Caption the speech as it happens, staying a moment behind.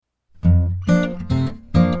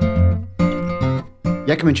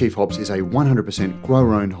Yakima Chief Hops is a 100%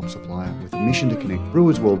 grower-owned hop supplier with a mission to connect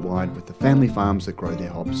brewers worldwide with the family farms that grow their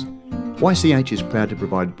hops. YCH is proud to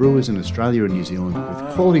provide brewers in Australia and New Zealand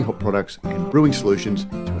with quality hop products and brewing solutions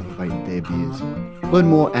to elevate their beers. Learn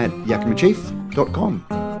more at yakimachief.com.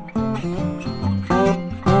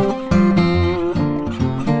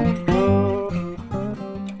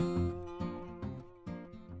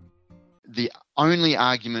 The only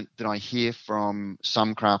argument that I hear from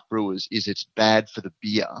some craft brewers is it's bad for the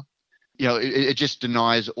beer. You know, it just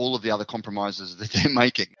denies all of the other compromises that they're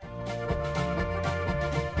making.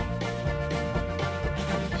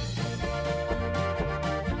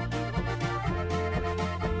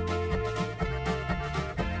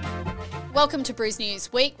 Welcome to Brews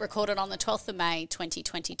News Week, recorded on the 12th of May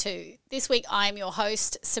 2022. This week I am your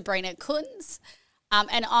host, Sabrina Kunz,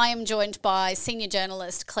 and I am joined by senior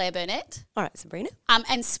journalist Claire Burnett. All right, Sabrina.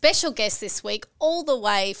 And special guest this week, all the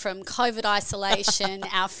way from COVID isolation,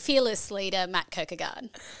 our fearless leader, Matt Kirkegaard.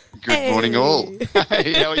 Good morning, all.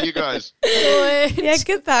 Hey, how are you guys? Good. Yeah,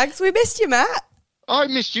 good, thanks. We missed you, Matt. I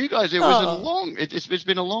missed you guys. It was it's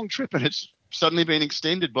been a long trip, and it's suddenly been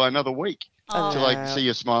extended by another week to see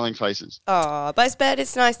your smiling faces. Oh, but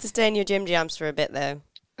it's nice to stay in your gym jams for a bit, though.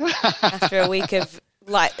 After a week of,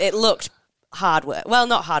 it looked hard work. Well,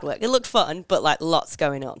 not hard work. It looked fun, but, lots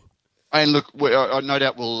going on. And look, no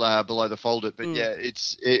doubt we'll below the fold it, but yeah,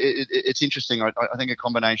 it's interesting. I think a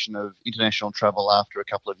combination of international travel after a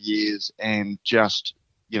couple of years and just,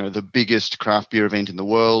 the biggest craft beer event in the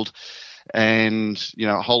world, and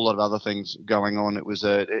a whole lot of other things going on. It was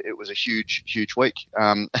a huge week,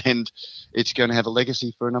 and it's going to have a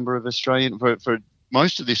legacy for a number of for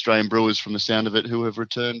most of the Australian brewers, from the sound of it, who have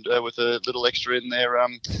returned with a little extra in their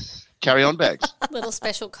carry-on bags. Little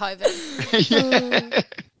special COVID. Yeah.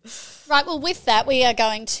 Right, well, with that, we are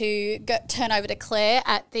going to turn over to Claire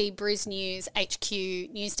at the Brews News HQ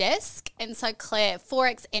news desk. And so, Claire,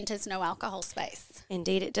 Forex enters no alcohol space.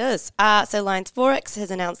 Indeed it does. So Lion's Forex has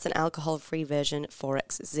announced an alcohol-free version,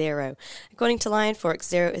 Forex Zero. According to Lion, Forex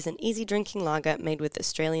Zero is an easy-drinking lager made with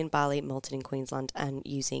Australian barley malted in Queensland and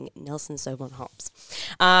using Nelson Sauvin hops.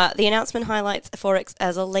 The announcement highlights Forex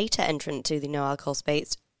as a later entrant to the no-alcohol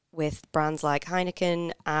space, with brands like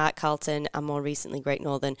Heineken, Carlton, and more recently Great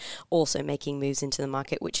Northern also making moves into the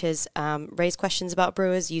market, which has raised questions about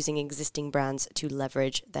brewers using existing brands to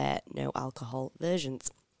leverage their no-alcohol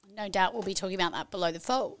versions. No doubt we'll be talking about that below the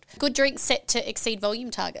fold. Good Drinks set to exceed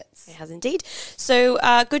volume targets. It has indeed. So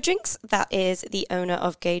Good Drinks, that is the owner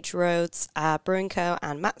of Gage Roads, Brewing Co.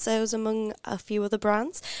 and Matzo's, among a few other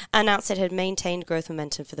brands, announced it had maintained growth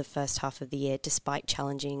momentum for the first half of the year despite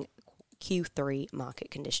challenging Q3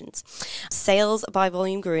 market conditions. Sales by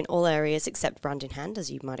volume grew in all areas except brand in hand,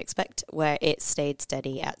 as you might expect, where it stayed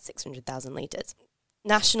steady at 600,000 litres.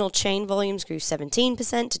 National chain volumes grew 17%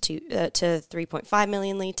 to 3.5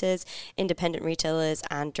 million litres. Independent retailers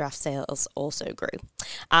and draft sales also grew.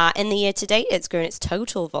 In the year to date, it's grown its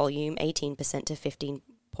total volume 18% to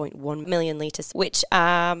 15.1 million litres, which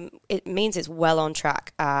it means it's well on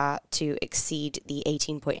track to exceed the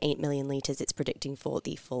 18.8 million litres it's predicting for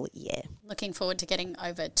the full year. Looking forward to getting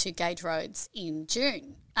over to Gage Roads in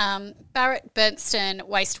June. Barrett Bernstein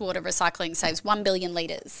Wastewater Recycling saves 1 billion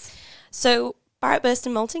litres. So Barrett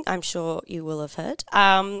Bernstein Malting, I'm sure you will have heard,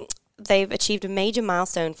 they've achieved a major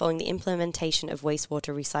milestone following the implementation of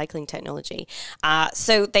wastewater recycling technology.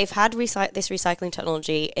 So they've had this recycling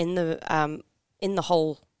technology in the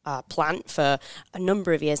whole plant for a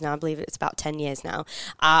number of years now. I believe it's about 10 years now.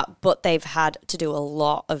 But they've had to do a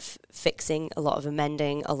lot of fixing, a lot of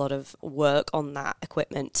amending, a lot of work on that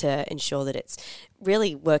equipment to ensure that it's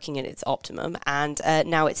really working at its optimum. And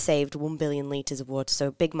now it's saved 1 billion litres of water, so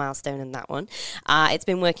a big milestone in that one. It's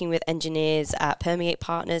been working with engineers at Permeate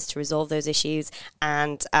Partners to resolve those issues.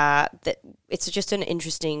 And it's just an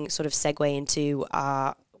interesting sort of segue into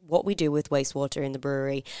what we do with wastewater in the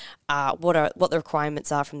brewery, what the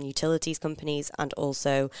requirements are from the utilities companies, and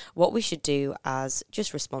also what we should do as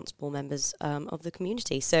just responsible members of the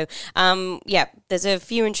community. So, there's a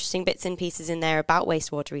few interesting bits and pieces in there about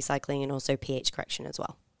wastewater recycling and also pH correction as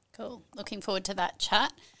well. Cool. Looking forward to that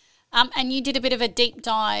chat. And you did a bit of a deep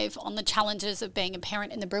dive on the challenges of being a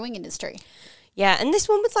parent in the brewing industry. Yeah, and this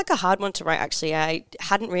one was a hard one to write, actually. I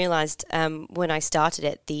hadn't realised when I started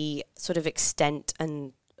it the sort of extent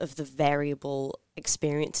and of the variable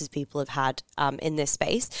experiences people have had in this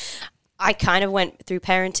space. I kind of went through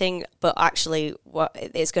parenting, but actually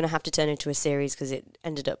it's going to have to turn into a series because it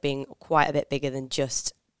ended up being quite a bit bigger than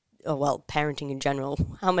just parenting in general.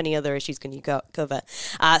 How many other issues can you cover?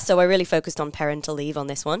 So I really focused on parental leave on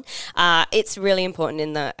this one. It's really important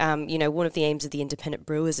in that, one of the aims of the Independent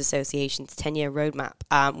Brewers Association's 10-year roadmap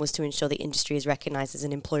was to ensure the industry is recognised as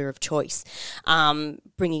an employer of choice,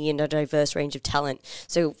 bringing in a diverse range of talent.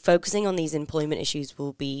 So focusing on these employment issues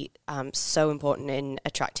will be so important in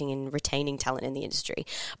attracting and retaining talent in the industry.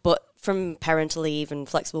 But from parental leave and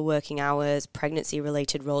flexible working hours,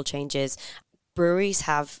 pregnancy-related role changes, breweries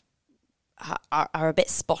are a bit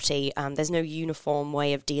spotty. There's no uniform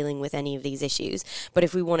way of dealing with any of these issues. But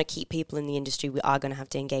if we want to keep people in the industry, we are going to have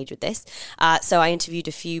to engage with this. So I interviewed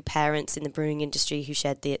a few parents in the brewing industry who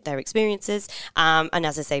shared their experiences. And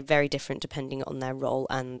as I say, very different depending on their role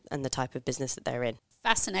and the type of business that they're in.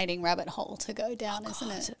 Fascinating rabbit hole to go down, isn't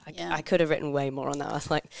it? I could have written way more on that. I was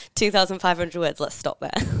like, 2,500 words, let's stop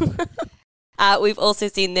there. We've also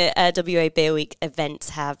seen the WA Beer Week events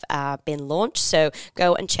have been launched. So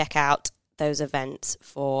go and check out those events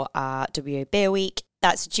for WA Beer Week.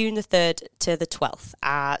 That's June the 3rd to the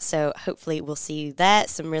 12th. So hopefully we'll see you there.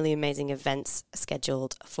 Some really amazing events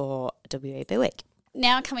scheduled for WA Beer Week.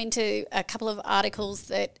 Now coming to a couple of articles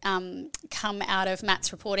that come out of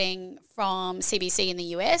Matt's reporting from CBC in the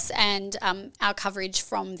US, and our coverage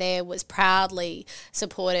from there was proudly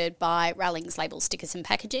supported by Rallings Label Stickers and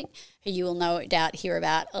Packaging, who you will no doubt hear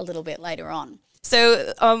about a little bit later on.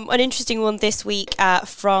 So an interesting one this week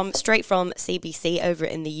straight from CBC over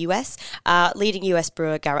in the US. Leading US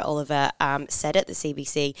brewer Garrett Oliver said at the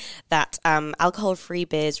CBC that alcohol-free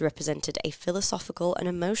beers represented a philosophical and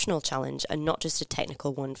emotional challenge and not just a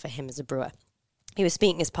technical one for him as a brewer. He was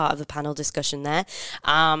speaking as part of a panel discussion there.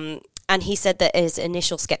 And he said that his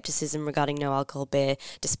initial skepticism regarding no alcohol beer,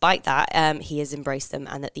 despite that, he has embraced them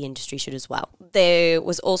and that the industry should as well. There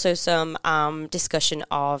was also some discussion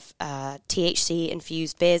of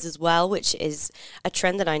THC-infused beers as well, which is a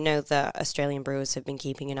trend that I know that Australian brewers have been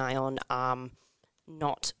keeping an eye on,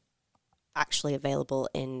 not actually available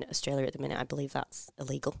in Australia at the minute. I believe that's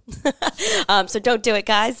illegal. So don't do it,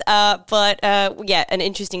 guys. But an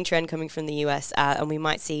interesting trend coming from the US, and we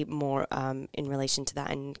might see more in relation to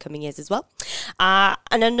that in coming years as well. And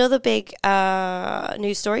another big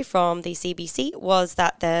news story from the CBC was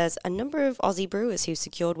that there's a number of Aussie brewers who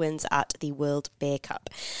secured wins at the World Beer Cup.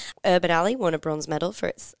 Urban Alley won a bronze medal for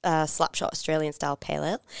its Slapshot Australian-style pale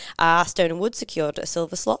ale. Stone & Wood secured a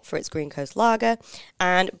silver slot for its Green Coast Lager.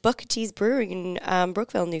 And Bucketees Brewing in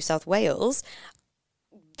Brookville, New South Wales,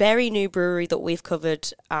 very new brewery that we've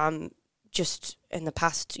covered just in the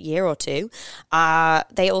past year or two.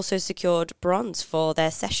 They also secured bronze for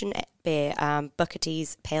their session beer,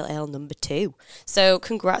 Bucketees Pale Ale No. 2. So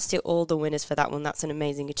congrats to all the winners for that one. That's an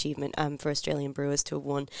amazing achievement for Australian brewers to have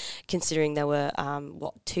won, considering there were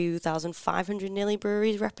 2,500 nearly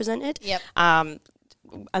breweries represented. Yep.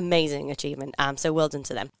 Amazing achievement. So well done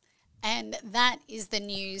to them. And that is the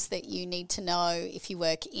news that you need to know if you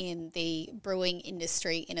work in the brewing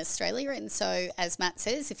industry in Australia. And so, as Matt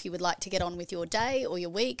says, if you would like to get on with your day or your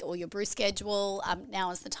week or your brew schedule, now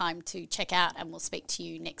is the time to check out, and we'll speak to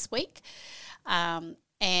you next week. And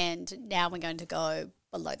now we're going to go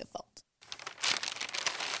below the fold.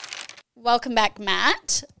 Welcome back,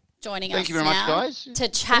 Matt, joining us now. Thank you very much, guys. To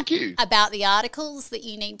chat about the articles that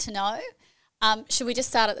you need to know. Should we just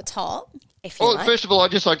start at the top? First of all, I'd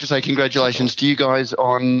just like to say congratulations to you guys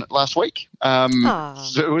on last week.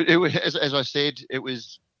 So it was, as I said, it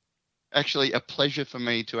was actually a pleasure for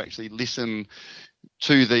me to actually listen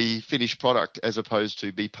to the finished product as opposed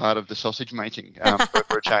to be part of the sausage making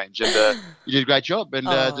for a change. And you did a great job. And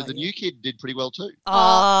the new kid did pretty well too.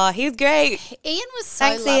 Oh, he was great. Ian was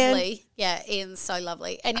so lovely. Ian. Yeah, Ian's so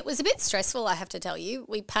lovely. And it was a bit stressful, I have to tell you.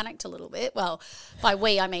 We panicked a little bit. Well, by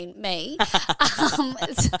we, I mean me.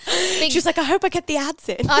 She was like, I hope I get the ads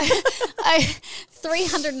in.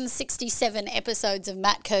 367 episodes of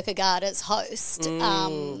Matt Kierkegaard as host.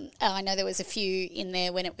 I know there was a few in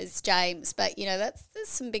there when it was James, but, there's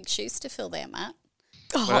some big shoes to fill there, Matt.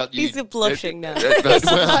 Oh, well, he's blushing now.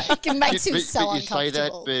 It makes him so uncomfortable. You say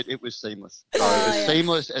that, but it was seamless. It was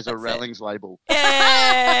seamless as a Rallings label.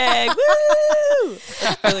 Yeah, woo!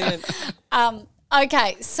 Brilliant.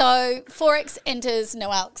 Okay, so Forex enters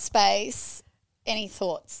no alc space. Any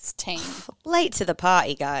thoughts, team? Late to the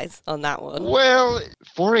party, guys, on that one. Well,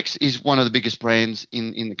 Forex is one of the biggest brands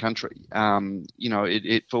in the country.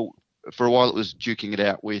 For a while it was duking it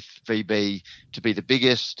out with VB to be the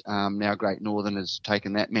biggest. Now Great Northern has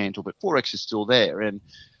taken that mantle, but Forex is still there. And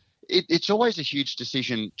it's always a huge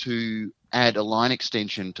decision to add a line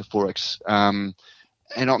extension to Forex. And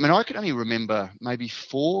I can only remember maybe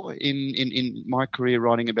 4 in my career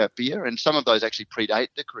writing about beer, and some of those actually predate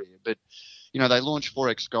the career. But, they launched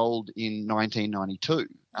Forex Gold in 1992.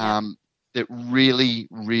 That really,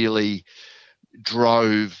 really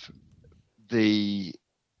drove the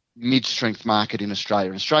mid-strength market in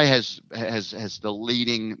Australia. Australia has the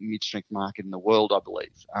leading mid-strength market in the world, I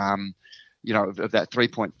believe. Of that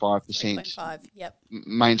 3.5%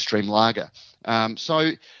 mainstream lager.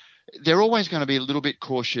 So they're always going to be a little bit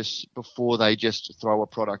cautious before they just throw a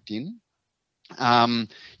product in. We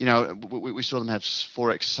saw them have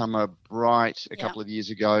Forex Summer Bright a couple of years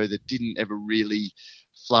ago that didn't ever really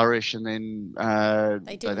flourish, and then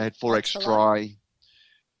they had Forex Dry.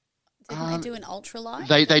 Didn't they do an ultralight?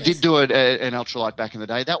 They did do an ultralight back in the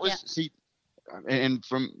day. That was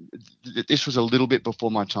this was a little bit before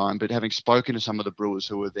my time, but having spoken to some of the brewers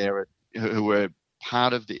who were there, who were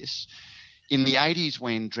part of this, in the 80s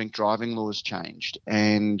when drink driving laws changed,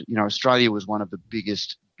 and Australia was one of the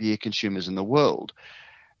biggest beer consumers in the world,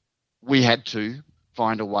 we had to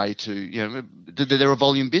find a way to, they're a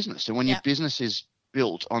volume business, and when your business is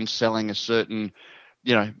built on selling a certain,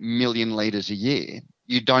 million litres a year,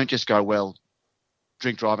 you don't just go, well,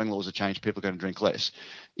 drink driving laws have changed, people are going to drink less.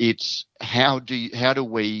 It's how do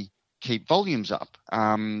we keep volumes up?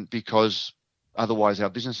 Because otherwise our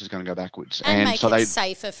business is going to go backwards. And make it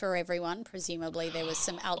safer for everyone. Presumably there was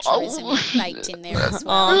some altruism baked in there as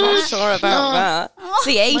well. I'm not sure about that. It's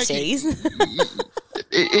the 80s.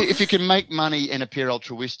 If you can make money and appear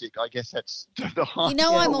altruistic, I guess that's the high.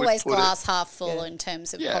 I'm always glass half full in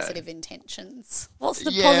terms of positive intentions. What's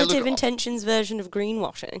the positive intentions version of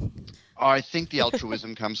greenwashing? I think the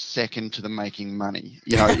altruism comes second to the making money.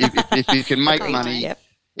 If you can make money... Yep.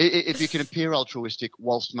 If you can appear altruistic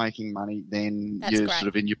whilst making money, then you're sort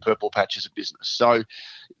of in your purple patches of business. So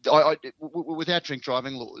without drink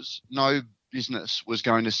driving laws, no business was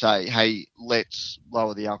going to say, hey, let's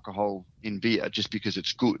lower the alcohol in beer just because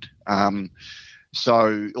it's good. Or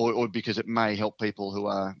because it may help people who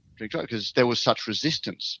are drink driving, because there was such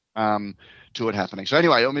resistance to it happening. So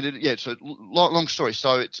anyway, so long story.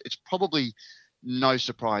 So it's probably no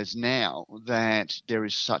surprise now that there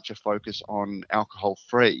is such a focus on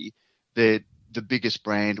alcohol-free that the biggest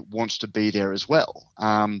brand wants to be there as well.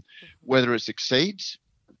 Whether it succeeds,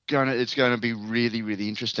 it's going to be really, really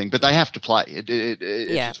interesting. But they have to play.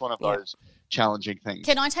 It's one of those challenging things.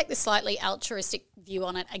 Can I take the slightly altruistic view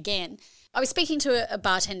on it again? I was speaking to a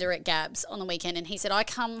bartender at Gabs on the weekend, and he said, I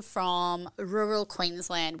come from rural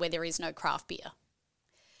Queensland where there is no craft beer,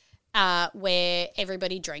 where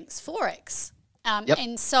everybody drinks Forex.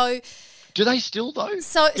 And so... Do they still, though?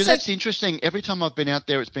 Because that's interesting. Every time I've been out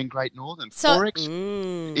there, it's been Great Northern. Forex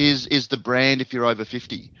is the brand if you're over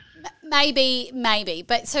 50. Maybe.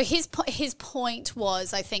 But so his point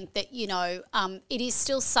was, I think, that, it is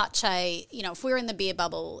still such a, if we're in the beer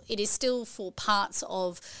bubble, it is still for parts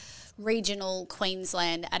of regional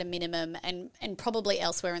Queensland at a minimum and probably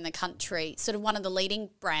elsewhere in the country, sort of one of the leading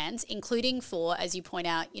brands, including for, as you point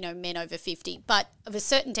out, men over 50, but of a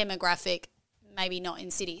certain demographic, maybe not in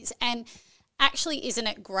cities. And actually, isn't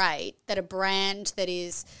it great that a brand that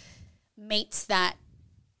meets that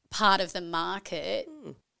part of the market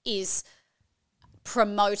is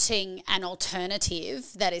promoting an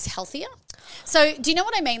alternative that is healthier? So do you know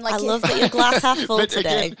what I mean? I love that you're glass half full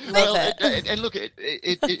today. Again, and look,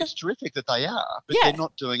 it's terrific that they are, but they're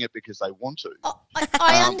not doing it because they want to.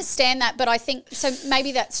 I understand that, but I think, so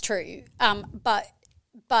maybe that's true, but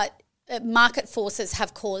market forces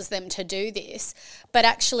have caused them to do this, but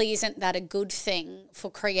actually isn't that a good thing for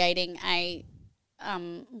creating a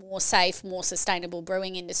more safe, more sustainable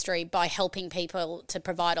brewing industry by helping people to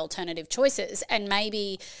provide alternative choices? And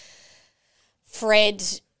maybe Fred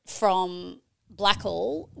from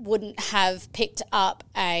Blackall wouldn't have picked up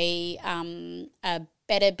a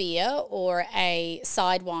better beer or a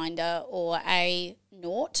Sidewinder or a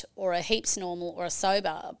Nort or a Heaps Normal or a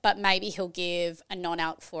Sober, but maybe he'll give a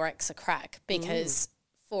non-alc Forex a crack because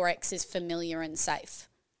Forex is familiar and safe.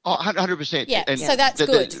 Oh, 100%. Yeah, and so that's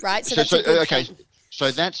good, right? So that's a good thing. So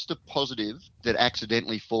that's the positive that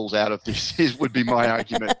accidentally falls out of this would be my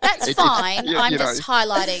argument. That's fine. I'm just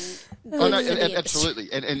highlighting good absolutely.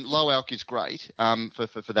 And low alc is great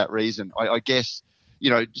for that reason. I guess,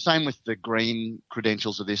 same with the green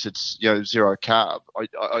credentials of this, it's, zero carb.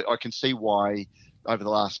 I can see why over the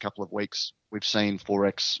last couple of weeks we've seen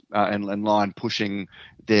Forex and Lion pushing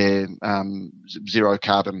their zero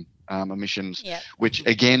carbon emissions, which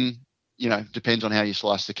again, depends on how you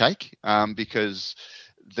slice the cake, because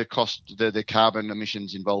the cost, the carbon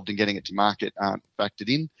emissions involved in getting it to market aren't factored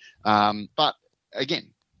in. But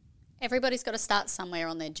again, everybody's got to start somewhere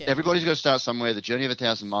on their journey. Everybody's got to start somewhere. The journey of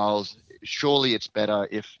 1,000 miles. Surely it's better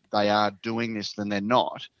if they are doing this than they're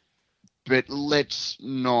not. But let's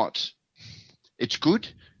not it's good,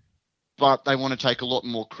 but they want to take a lot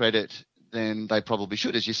more credit than they probably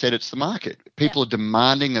should. As you said, it's the market. People are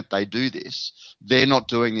demanding that they do this. They're not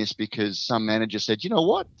doing this because some manager said, you know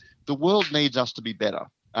what, the world needs us to be better.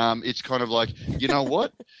 It's kind of like, you know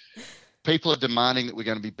what, people are demanding that we're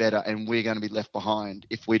going to be better and we're going to be left behind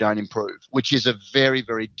if we don't improve, which is a very,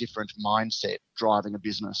 very different mindset driving a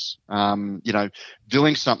business.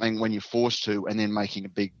 Doing something when you're forced to and then making a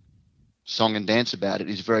big song and dance about it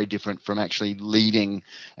is very different from actually leading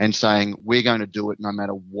and saying, we're going to do it no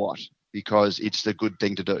matter what, because it's the good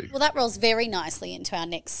thing to do. Well, that rolls very nicely into our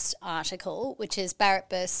next article, which is Barrett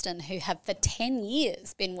Burston, who have for 10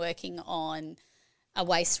 years been working on a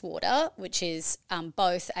wastewater, which is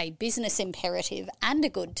both a business imperative and a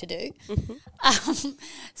good to do.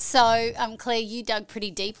 Claire, you dug pretty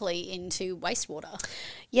deeply into wastewater.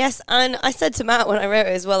 Yes, and I said to Matt when I wrote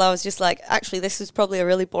it as well, I was just like, actually, this is probably a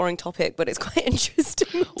really boring topic, but it's quite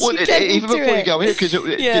interesting. Well, even before you go in, because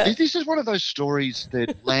this is one of those stories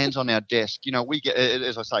that lands on our desk. We get,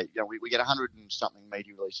 as I say, we get 100 and something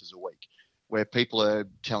media releases a week where people are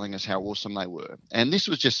telling us how awesome they were. And this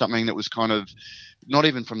was just something that was kind of not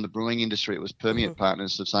even from the brewing industry. It was Permeate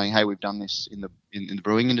Partners of saying, hey, we've done this in the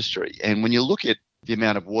brewing industry. And when you look at the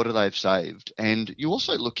amount of water they've saved, and you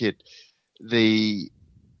also look at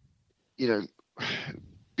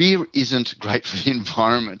beer isn't great for the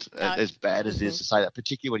environment, as bad as it is to say that,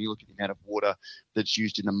 particularly when you look at the amount of water that's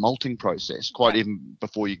used in the malting process, even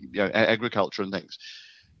before agriculture and things.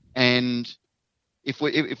 And if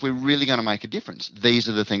we're really going to make a difference, these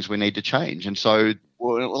are the things we need to change. And so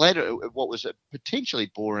later, what was a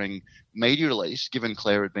potentially boring media release, given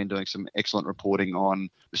Claire had been doing some excellent reporting on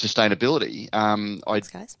sustainability, Thanks,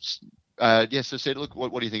 guys. I said, look,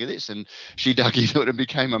 what do you think of this? And she dug into it and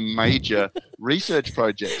became a major research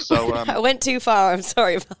project. So I went too far. I'm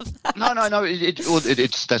sorry about that. No.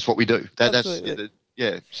 It's that's what we do. Absolutely.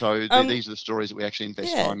 So these are the stories that we actually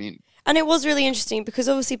invest time in. And it was really interesting because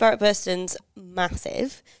obviously Barrett Burston's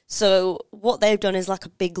massive. So what they've done is like a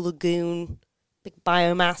big lagoon, big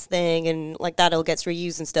biomass thing, and like that all gets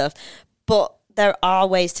reused and stuff. But there are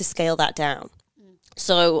ways to scale that down.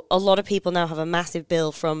 So a lot of people now have a massive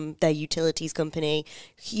bill from their utilities company,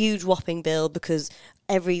 huge whopping bill, because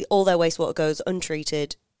all their wastewater goes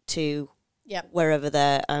untreated to wherever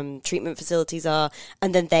their treatment facilities are,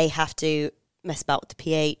 and then they have to mess about with the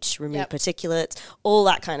pH, remove particulates, all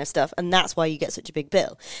that kind of stuff, and that's why you get such a big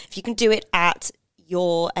bill. If you can do it at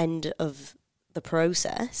your end of the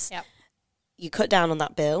process, you cut down on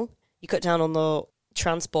that bill, you cut down on the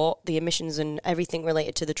transport, the emissions and everything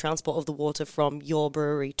related to the transport of the water from your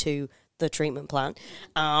brewery to the treatment plant.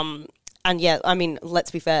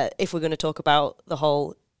 Let's be fair, if we're going to talk about the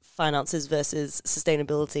whole finances versus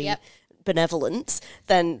sustainability benevolence,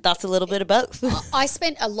 then that's a little bit of both. I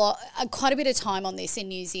spent quite a bit of time on this in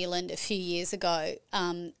New Zealand a few years ago,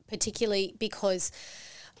 particularly because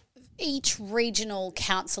each regional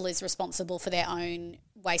council is responsible for their own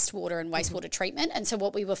wastewater and wastewater treatment. And so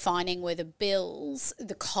what we were finding were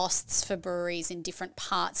the costs for breweries in different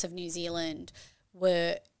parts of New Zealand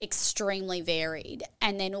were extremely varied.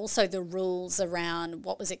 And then also the rules around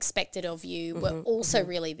what was expected of you were also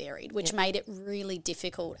really varied, which made it really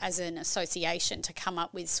difficult as an association to come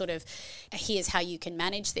up with sort of, here's how you can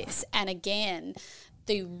manage this. And again,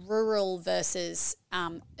 the rural versus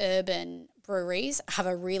urban breweries have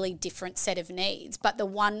a really different set of needs. But the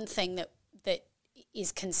one thing that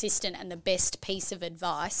is consistent and the best piece of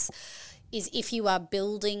advice is, if you are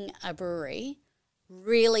building a brewery,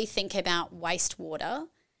 really think about wastewater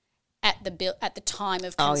at the time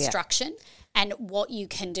of construction and what you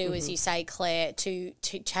can do, as you say, Claire, to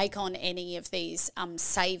take on any of these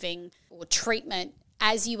saving or treatment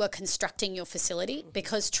as you are constructing your facility,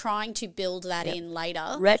 because trying to build that in later.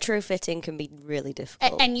 Retrofitting can be really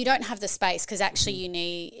difficult. And you don't have the space, because actually you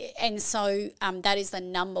need, and so that is the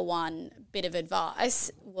number one bit of advice,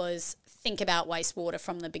 was think about wastewater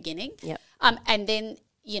from the beginning. And then,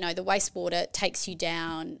 the wastewater takes you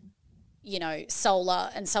down, solar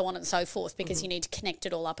and so on and so forth, because you need to connect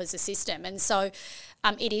it all up as a system. And so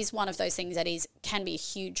it is one of those things that can be a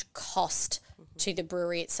huge cost to the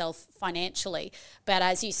brewery itself financially. But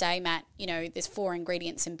as you say, Matt, there's 4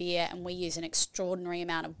 ingredients in beer, and we use an extraordinary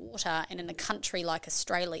amount of water. And in a country like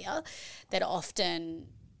Australia that often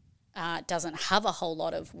doesn't have a whole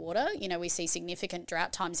lot of water, we see significant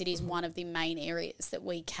drought times. It is one of the main areas that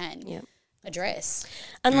we can address.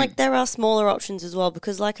 And there are smaller options as well,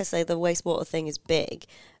 because like I say, the wastewater thing is big.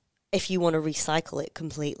 if you want to recycle it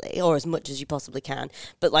completely or as much as you possibly can.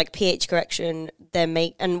 But like pH correction,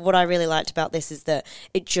 and what I really liked about this is that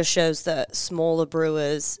it just shows that smaller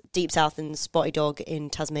brewers, Deep South and Spotty Dog in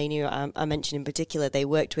Tasmania, I mentioned in particular, they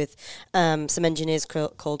worked with some engineers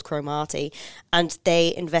called Cromarty, and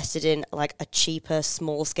they invested in like a cheaper,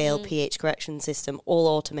 small scale pH correction system, all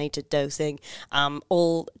automated dosing,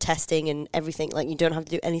 all testing and everything. Like you don't have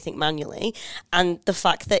to do anything manually. And the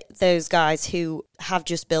fact that those guys who have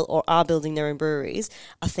just built or are building their own breweries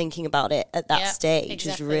are thinking about it at that stage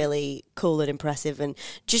is really cool and impressive, and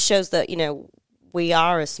just shows that, you know, we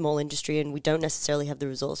are a small industry and we don't necessarily have the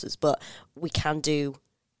resources, but we can do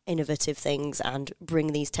innovative things and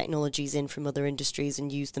bring these technologies in from other industries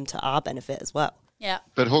and use them to our benefit as well. Yeah.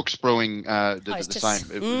 But Hawke's Brewing did the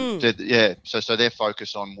same. So their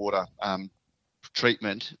focus on water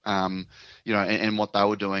treatment, you know, and what they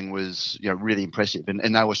were doing was, you know, really impressive,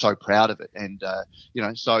 and they were so proud of it. And you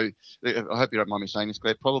know, so I hope you don't mind me saying this,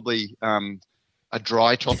 Claire, probably a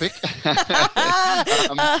dry topic,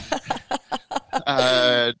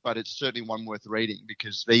 but it's certainly one worth reading,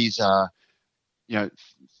 because these are, you know,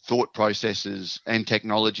 thought processes and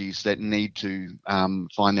technologies that need to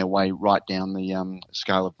find their way right down the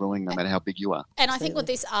scale of brewing, no matter how big you are. And I think what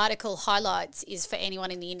this article highlights is, for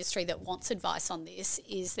anyone in the industry that wants advice on this,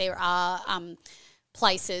 is there are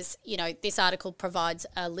places, you know, this article provides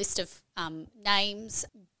a list of names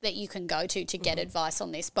that you can go to get advice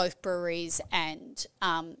on this, both breweries and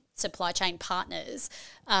supply chain partners.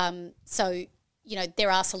 So, you know, there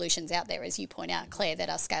are solutions out there, as you point out, Claire, that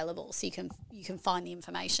are scalable, so you can find the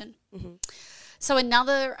information. So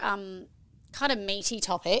another kind of meaty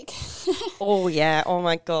topic. Oh yeah! Oh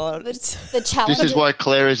my God! The challenge. This is why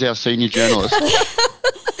Claire is our senior journalist.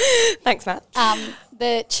 Thanks, Matt.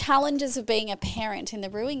 The challenges of being a parent in the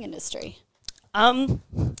brewing industry.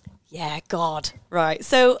 Yeah, God. Right.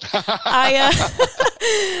 So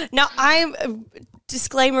now I'm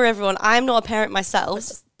disclaimer, everyone. I'm not a parent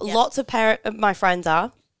myself. Lots of my friends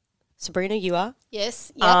are. Sabrina, you are.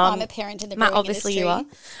 Yes. Yeah, I'm a parent in the brewing obviously industry.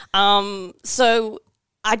 You are. So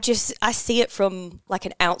I see it from like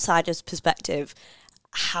an outsider's perspective,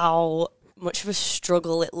 how much of a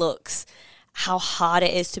struggle it looks, how hard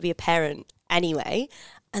it is to be a parent anyway.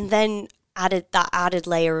 And then added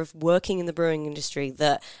layer of working in the brewing industry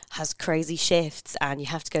that has crazy shifts, and you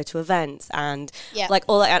have to go to events and like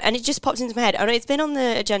all that, and it just popped into my head. And it's been on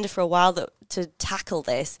the agenda for a while to tackle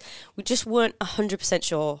this. We just weren't 100%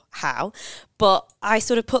 sure how, but I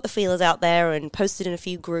sort of put the feelers out there and posted in a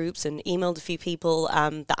few groups and emailed a few people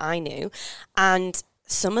that I knew, and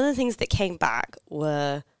some of the things that came back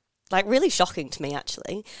were like really shocking to me,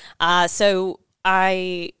 actually.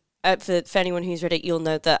 For anyone who's read it, you'll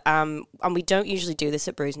know that, and we don't usually do this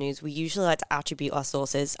at Brews News, we usually like to attribute our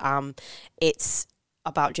sources. It's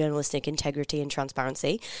about journalistic integrity and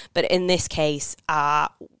transparency. But in this case, I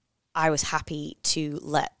was happy to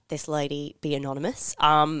let this lady be anonymous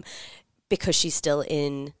because she's still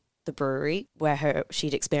in the brewery where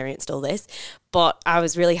she'd experienced all this. But I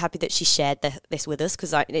was really happy that she shared this with us,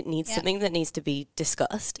 because it needs something that needs to be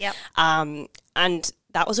discussed. And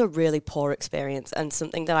that was a really poor experience, and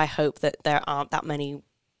something that I hope that there aren't that many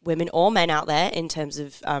women or men out there in terms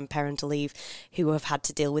of parental leave who have had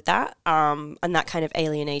to deal with that, and that kind of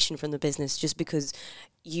alienation from the business. Just because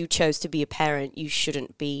you chose to be a parent, you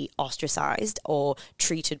shouldn't be ostracized or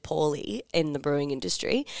treated poorly in the brewing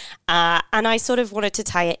industry. And I sort of wanted to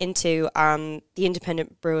tie it into the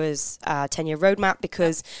Independent Brewers 10-year roadmap,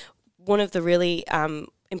 because one of the really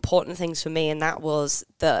important things for me, and that was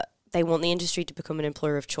that they want the industry to become an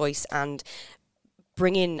employer of choice and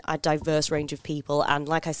bring in a diverse range of people. And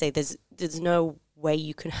like I say, there's no way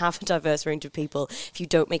you can have a diverse range of people if you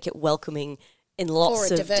don't make it welcoming in lots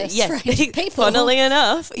for a of diverse range of people. Funnily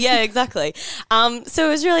enough, yeah, exactly.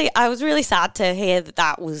 So I was really sad to hear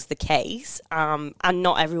that was the case, and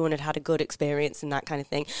not everyone had a good experience in that kind of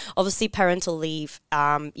thing. Obviously, parental leave,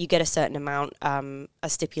 you get a certain amount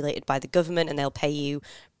as stipulated by the government, and they'll pay you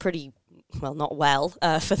pretty well, not well,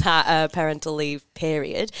 for that parental leave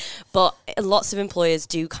period. But lots of employers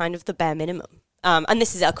do kind of the bare minimum. And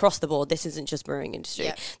this is across the board. This isn't just brewing industry.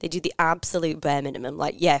 Yep. They do the absolute bare minimum.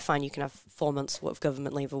 Like, yeah, fine, you can have 4 months worth of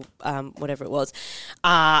government leave or whatever it was.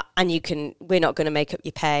 And we're not going to make up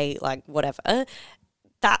your pay, like, whatever.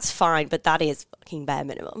 That's fine, but that is fucking bare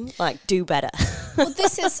minimum. Like, do better. Well,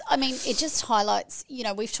 this is, I mean, it just highlights, you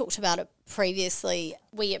know, we've talked about it previously.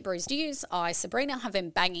 We at Brews News, Sabrina, have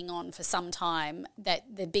been banging on for some time that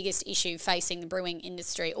the biggest issue facing the brewing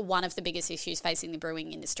industry, or one of the biggest issues facing the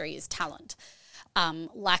brewing industry, is talent.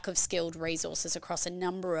 Lack of skilled resources across a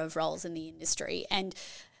number of roles in the industry. And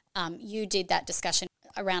you did that discussion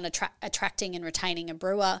around attracting and retaining a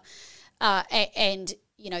brewer. And,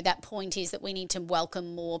 that point is that we need to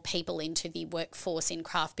welcome more people into the workforce in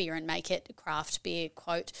craft beer and make it craft beer,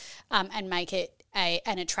 quote, and make it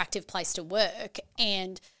an attractive place to work.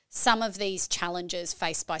 And some of these challenges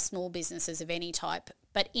faced by small businesses of any type,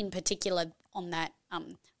 but in particular on that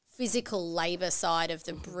physical labour side of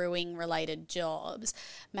the brewing related jobs,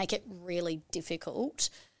 make it really difficult,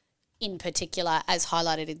 in particular, as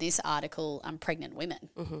highlighted in this article, pregnant women.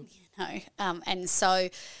 And so,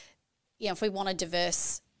 if we want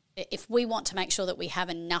to make sure that we have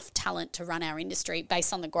enough talent to run our industry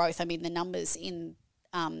based on the growth, I mean, the numbers in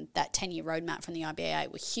that 10-year roadmap from the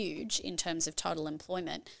IBA were huge in terms of total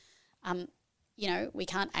employment. We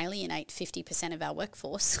can't alienate 50% of our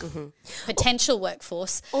workforce, potential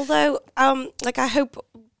workforce. Although, I hope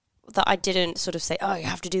that I didn't sort of say, oh, you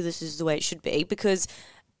have to do this is the way it should be, because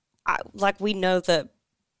we know that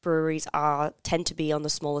breweries tend to be on the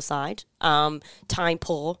smaller side, time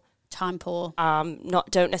poor,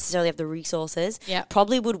 don't necessarily have the resources. Yeah,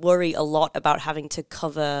 probably would worry a lot about having to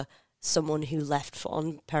cover someone who left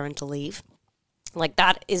on parental leave.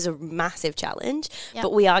 That is a massive challenge,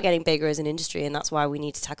 but we are getting bigger as an industry, and that's why we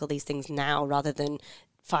need to tackle these things now rather than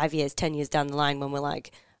 5 years, 10 years down the line when we're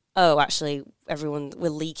like, oh, actually, we're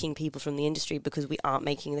leaking people from the industry because we aren't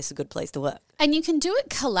making this a good place to work. And you can do it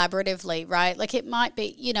collaboratively, right? It might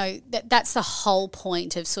be, that's the whole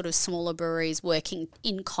point of sort of smaller breweries working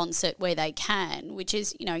in concert where they can, which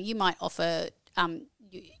is, you might offer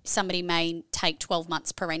somebody may take 12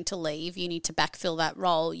 months parental leave. You need to backfill that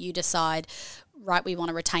role. You decide, right, we want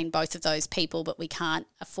to retain both of those people, but we can't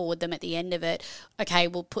afford them at the end of it. Okay,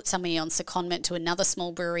 we'll put somebody on secondment to another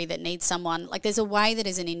small brewery that needs someone. There's a way that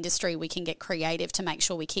as an industry we can get creative to make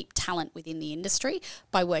sure we keep talent within the industry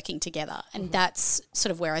by working together. And that's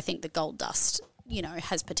sort of where I think the Gold Dust,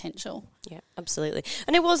 has potential. Yeah, absolutely.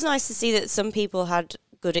 And it was nice to see that some people had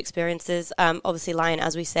good experiences. Obviously, Lion,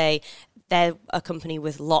 as we say, they're a company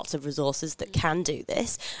with lots of resources that can do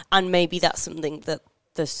this, and maybe that's something that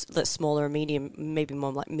that smaller and medium, maybe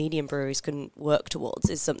more like medium breweries can work towards,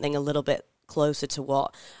 is something a little bit closer to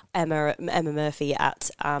what Emma Murphy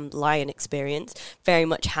at Lion experienced. Very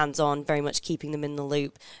much hands-on, very much keeping them in the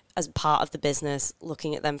loop as part of the business,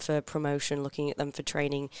 looking at them for promotion, looking at them for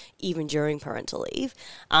training, even during parental leave.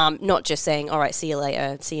 Not just saying, all right, see you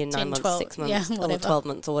later, see you in 9 months, 6 months, or 12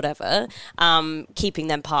 months or whatever. Keeping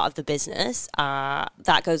them part of the business,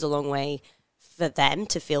 that goes a long way for them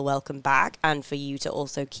to feel welcome back, and for you to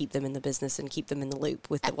also keep them in the business and keep them in the loop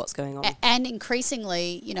with what's going on. And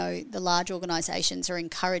increasingly, the large organisations are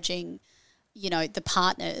encouraging, the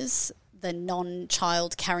partners, the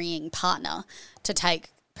non-child carrying partner, to take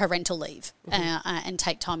parental leave and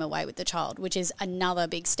take time away with the child, which is another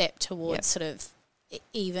big step towards sort of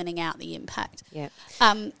evening out the impact. Yeah.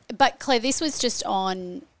 But Claire, this was just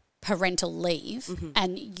on parental leave,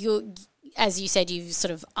 and as you said, you've sort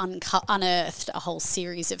of unearthed a whole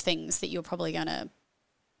series of things that you're probably going to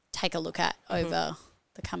take a look at over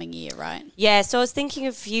the coming year, right? Yeah, so I was thinking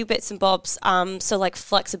of a few bits and bobs. So like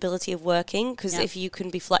flexibility of working, because if you can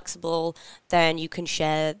be flexible, then you can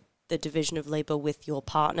share the division of labour with your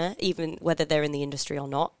partner, even whether they're in the industry or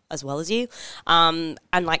not, as well as you. And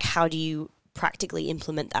like, how do you practically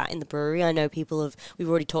implement that in the brewery? I know we've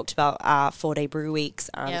already talked about 4-day brew weeks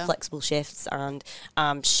and flexible shifts and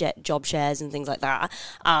job shares and things like that.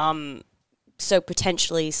 So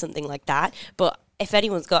potentially something like that. But if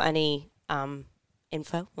anyone's got any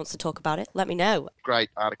info, wants to talk about it, let me know. Great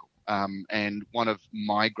article. And one of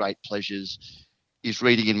my great pleasures is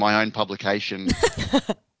reading in my own publication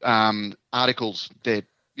articles that,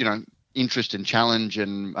 interest and challenge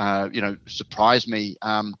and, surprise me.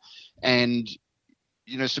 And,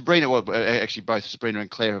 Sabrina, actually both Sabrina and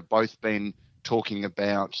Claire have both been talking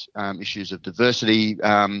about issues of diversity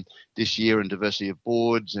this year and diversity of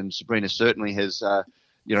boards. And Sabrina certainly has,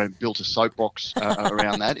 built a soapbox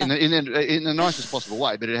around that in the nicest possible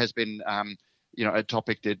way. But it has been, a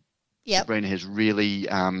topic that Sabrina has really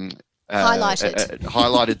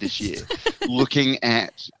highlighted this year. Looking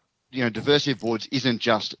at, diversity of boards isn't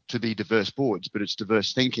just to be diverse boards, but it's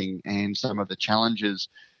diverse thinking and some of the challenges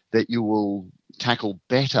that you will tackle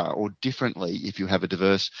better or differently if you have a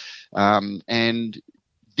diverse. And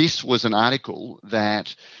this was an article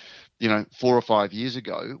that, 4 or 5 years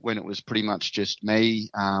ago, when it was pretty much just me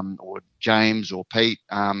or James or Pete,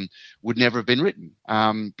 would never have been written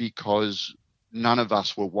because none of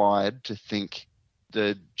us were wired to think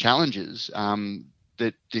the challenges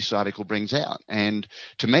that this article brings out. And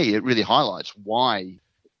to me, it really highlights why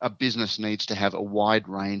a business needs to have a wide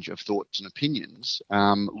range of thoughts and opinions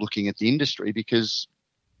looking at the industry, because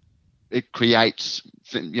it creates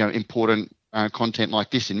important content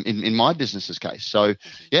like this in my business's case. So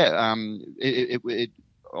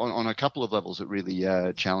on a couple of levels, it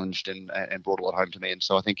really challenged and brought a lot home to me. And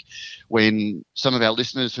so I think when some of our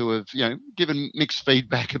listeners who have, given mixed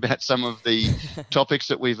feedback about some of the topics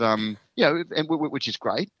that we've, which is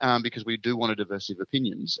great because we do want a diversity of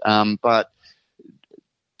opinions, but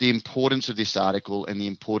the importance of this article and the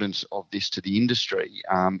importance of this to the industry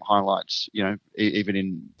highlights, even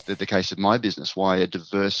in the case of my business, why a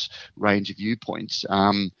diverse range of viewpoints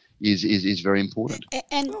is very important.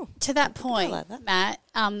 And to that point, like that. Matt,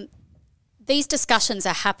 these discussions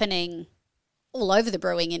are happening all over the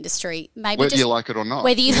brewing industry. Maybe whether you like it or not.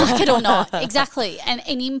 Whether you like it or not, exactly. And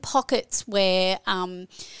in pockets where,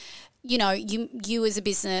 you as a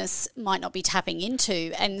business might not be tapping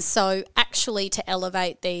into. And so actually to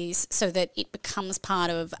elevate these so that it becomes part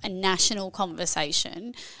of a national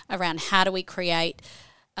conversation around how do we create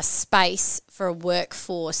a space for a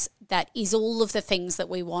workforce that is all of the things that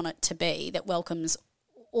we want it to be, that welcomes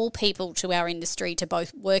all people to our industry to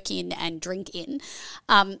both work in and drink in.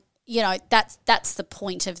 That's the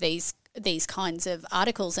point of these kinds of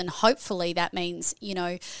articles, and hopefully that means,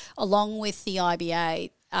 along with the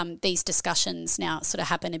IBA, these discussions now sort of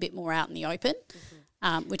happen a bit more out in the open.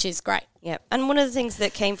 Which is great. Yeah, and one of the things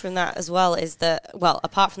that came from that as well is that, well,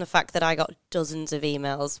 apart from the fact that I got dozens of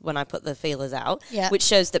emails when I put the feelers out, which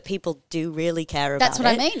shows that people do really care about it. That's what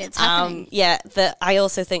I mean, it's happening. That I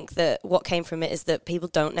also think that what came from it is that people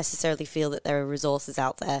don't necessarily feel that there are resources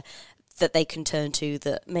out there that they can turn to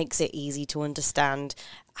that makes it easy to understand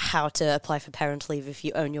how to apply for parental leave if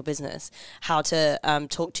you own your business, how to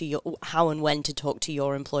how and when to talk to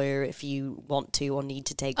your employer if you want to or need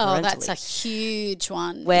to take parental leave. That's a huge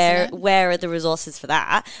one. Where are the resources for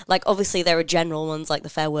that? Like, obviously there are general ones like the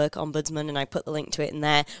Fair Work Ombudsman, and I put the link to it in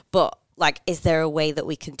there, but like, is there a way that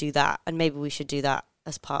we can do that? And maybe we should do that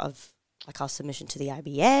as part of like our submission to the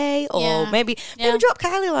IBA, or maybe drop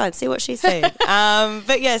Kylie a line, see what she's saying.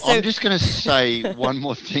 But yeah, so I'm just going to say one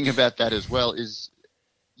more thing about that as well is,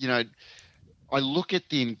 I look at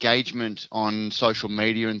the engagement on social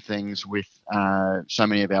media and things with so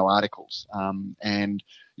many of our articles, and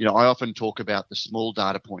I often talk about the small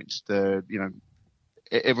data points.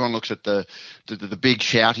 Everyone looks at the big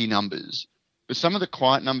shouty numbers, but some of the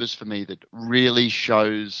quiet numbers for me that really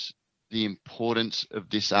shows the importance of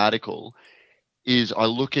this article is I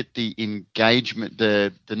look at the engagement,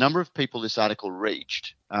 the number of people this article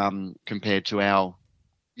reached compared to our,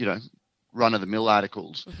 run-of-the-mill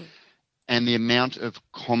articles, and the amount of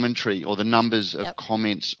commentary or the numbers of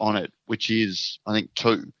comments on it, which is, I think,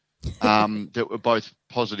 2, that were both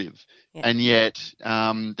positive. Yeah. And yet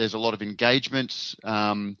there's a lot of engagements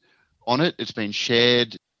on it. It's been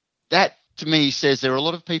shared. That, to me, says there are a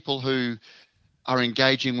lot of people who are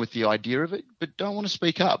engaging with the idea of it but don't want to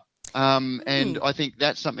speak up. And I think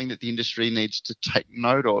that's something that the industry needs to take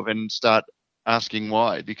note of and start asking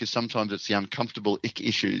why, because sometimes it's the uncomfortable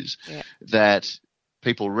issues that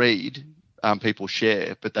people read, people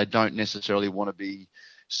share, but they don't necessarily want to be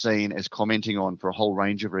seen as commenting on for a whole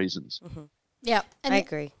range of reasons. Yep. I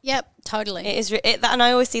agree. Yep, totally. It is, and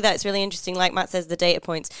I always see that it's really interesting. Like Matt says, the data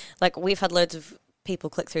points, like we've had loads of people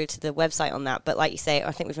click through to the website on that, but like you say,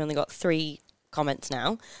 I think we've only got 3 comments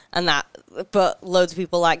now, but loads of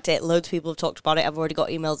people liked it, loads of people have talked about it, I've already got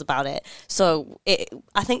emails about it, so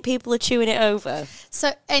I think people are chewing it over.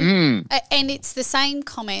 So and it's the same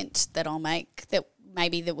comment that I'll make that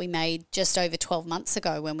we made just over 12 months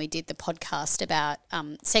ago when we did the podcast about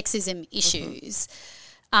sexism issues.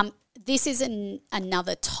 This is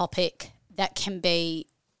another topic that can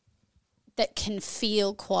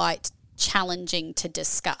feel quite challenging to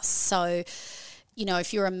discuss. So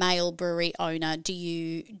if you're a male brewery owner, do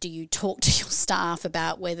you talk to your staff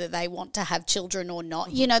about whether they want to have children or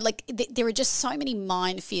not? There are just so many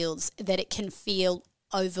minefields that it can feel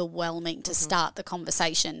overwhelming to start the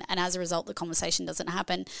conversation, and as a result the conversation doesn't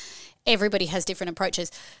happen. Everybody has different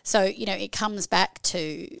approaches, so it comes back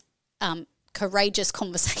to courageous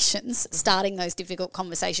conversations, starting those difficult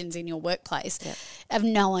conversations in your workplace. I have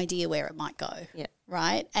no idea where it might go.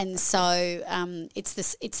 Right. And so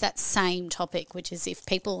it's that same topic, which is if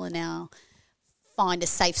people are now find a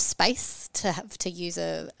safe space to use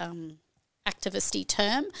a activisty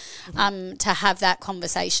term, to have that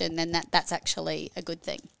conversation, then that's actually a good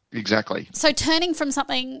thing. Exactly. So turning from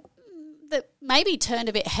something that maybe turned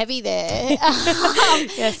a bit heavy there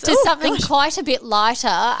to something quite a bit lighter.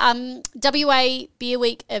 WA Beer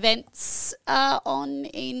Week events are on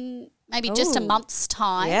in maybe just a month's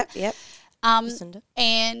time. Yep.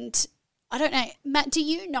 And I don't know, Matt, do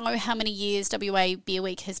you know how many years WA Beer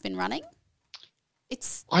Week has been running?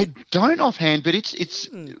 I don't offhand, but it's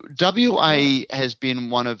WA has been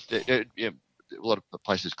one of the a lot of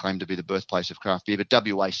places claim to be the birthplace of craft beer, but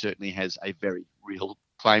WA certainly has a very real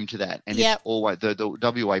claim to that. And it's always the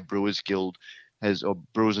WA Brewers Guild or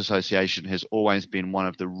Brewers Association has always been one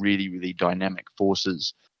of the really, really dynamic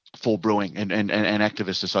forces for brewing and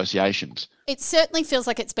activist associations. It certainly feels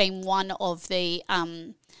like it's been one of the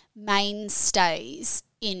mainstays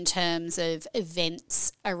in terms of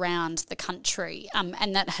events around the country,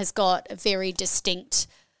 and that has got a very distinct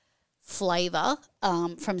flavour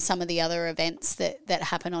from some of the other events that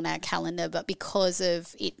happen on our calendar, but because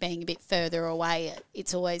of it being a bit further away,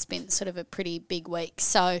 it's always been sort of a pretty big week.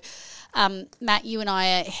 So, Matt, you and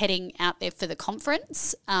I are heading out there for the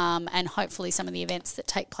conference and hopefully some of the events that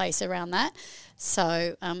take place around that.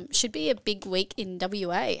 So should be a big week in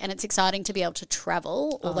WA, and it's exciting to be able to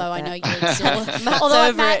travel, although I know you're exhausted.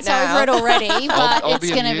 Matt's over it already, but I'll it's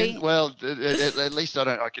going to be... Well, at least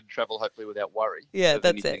I can travel hopefully without worry. Yeah,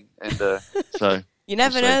 that's anything. it. And so... You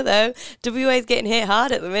never know, though. WA's getting hit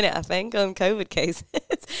hard at the minute, I think, on COVID cases.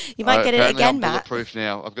 You might get it again, I'm Matt. bulletproof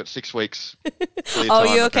now. I've got 6 weeks.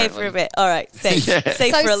 Oh, you're okay for a bit. All right, safe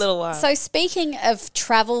for a little while. So speaking of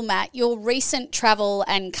travel, Matt, your recent travel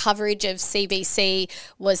and coverage of CBC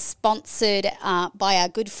was sponsored by our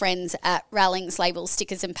good friends at Rallings Label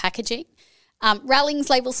Stickers and Packaging. Rallings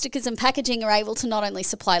Label Stickers and Packaging are able to not only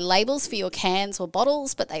supply labels for your cans or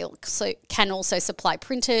bottles, but they can also supply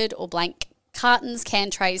printed or blank cartons,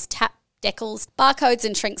 can trays, tap decals, barcodes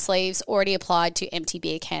and shrink sleeves already applied to empty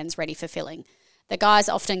beer cans ready for filling. The guys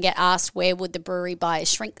often get asked where would the brewery buy a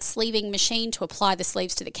shrink sleeving machine to apply the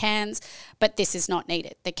sleeves to the cans, but this is not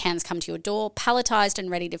needed. The cans come to your door, palletised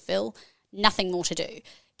and ready to fill. Nothing more to do.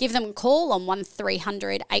 Give them a call on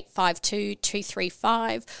 1300 852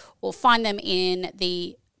 235 or find them in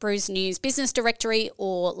the Brews News business directory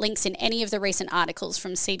or links in any of the recent articles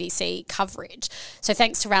from CBC coverage. So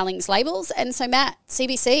thanks to Rallings Labels. And so, Matt,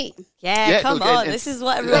 CBC. Yeah, come on. This is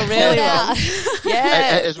what everyone really wants.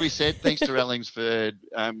 Yeah. As we said, thanks to Rallings for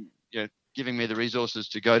giving me the resources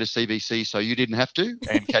to go to CBC so you didn't have to,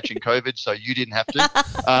 and catching COVID so you didn't have to.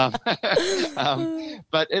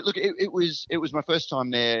 But it was my first time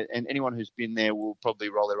there, and anyone who's been there will probably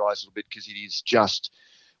roll their eyes a little bit because it is just...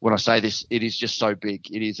 When I say this, it is just so big.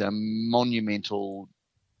 It is a monumental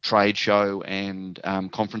trade show and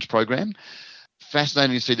conference program.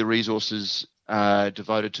 Fascinating to see the resources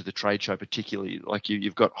devoted to the trade show, particularly. Like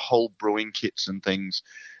you've got whole brewing kits and things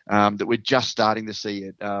that we're just starting to see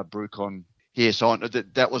at BrewCon here. So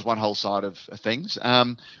that was one whole side of things.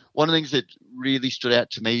 One of the things that really stood out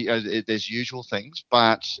to me, there's usual things,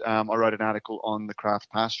 but I wrote an article on the craft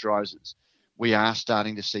pasteurizers. We are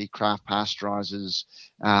starting to see craft pasteurizers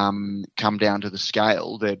come down to the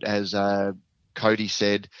scale that, as Cody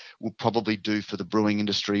said, will probably do for the brewing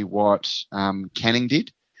industry what canning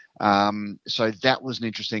did. So that was an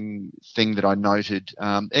interesting thing that I noted.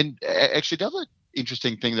 And actually, the other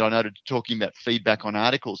interesting thing that I noted, talking about feedback on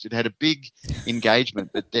articles, it had a big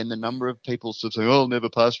engagement, but then the number of people sort of saying, "Oh, never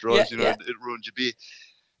pasteurize, it ruins your beer."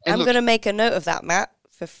 And I'm going to make a note of that, Matt,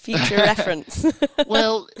 for future reference.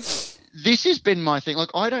 Well, this has been my thing. Like,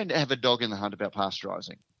 I don't have a dog in the hunt about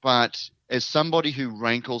pasteurizing, but as somebody who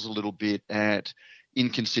rankles a little bit at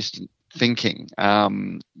inconsistent thinking, or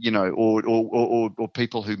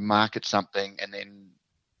people who market something and then,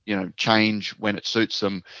 change when it suits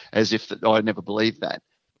them as if I never believed that.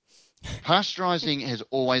 Pasteurizing has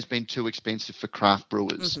always been too expensive for craft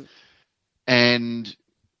brewers. Mm-hmm. And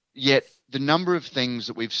yet the number of things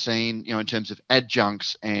that we've seen, in terms of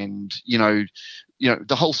adjuncts and,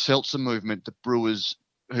 the whole seltzer movement that brewers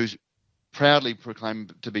who proudly proclaim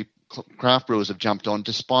to be craft brewers have jumped on,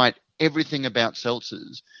 despite everything about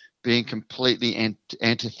seltzers being completely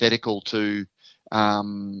antithetical to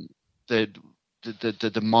the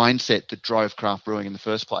mindset that drove craft brewing in the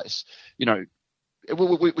first place,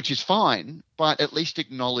 which is fine, but at least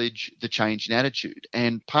acknowledge the change in attitude.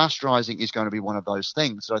 And pasteurizing is going to be one of those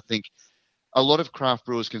things that I think a lot of craft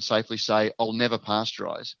brewers can safely say, I'll never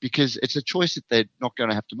pasteurize, because it's a choice that they're not going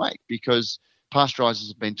to have to make because pasteurizers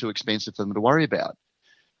have been too expensive for them to worry about.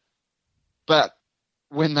 But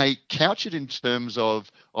when they couch it in terms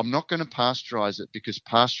of, I'm not going to pasteurize it because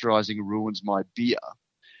pasteurizing ruins my beer,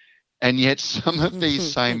 and yet some of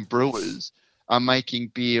these same brewers are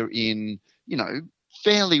making beer in,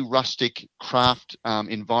 fairly rustic craft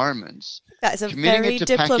environments. That's a very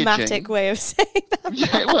diplomatic way of saying that.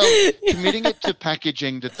 Yeah, well, committing it to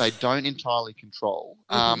packaging that they don't entirely control,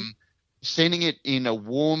 sending it in a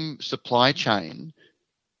warm supply chain,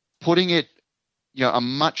 putting it, a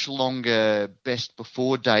much longer best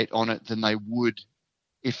before date on it than they would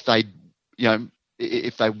if they,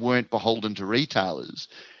 if they weren't beholden to retailers,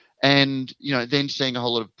 and then seeing a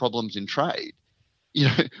whole lot of problems in trade.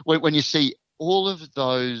 When you see all of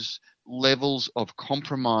those levels of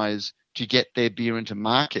compromise to get their beer into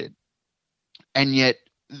market, and yet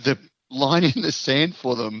the line in the sand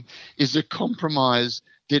for them is a compromise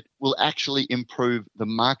that will actually improve the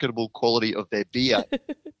marketable quality of their beer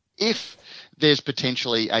if there's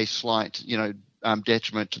potentially a slight,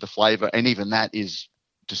 detriment to the flavour, and even that is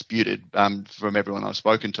disputed from everyone I've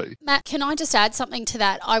spoken to. Matt, can I just add something to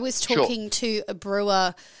that? I was talking to a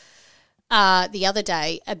brewer the other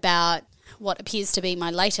day about what appears to be my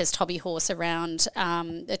latest hobby horse around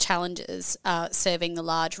the challenges serving the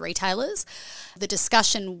large retailers. The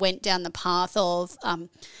discussion went down the path of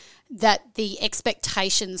that the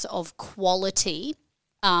expectations of quality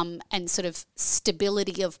and sort of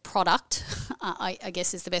stability of product, I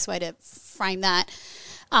guess is the best way to frame that,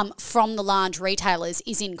 from the large retailers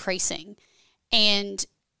is increasing. And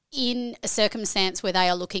in a circumstance where they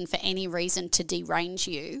are looking for any reason to derange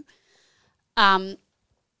you, they are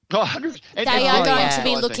going to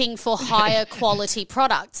be looking for higher quality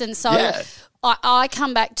products. And so I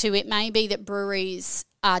come back to, it may be that breweries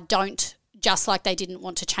don't, just like they didn't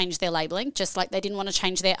want to change their labelling, just like they didn't want to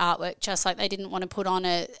change their artwork, just like they didn't want to put on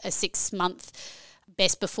a 6-month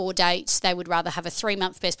best before date, they would rather have a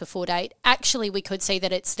 3-month best before date. Actually, we could see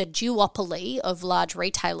that it's the duopoly of large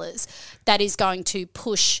retailers that is going to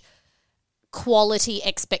push quality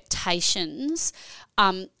expectations,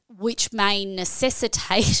 which may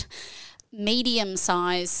necessitate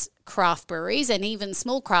medium-sized craft breweries and even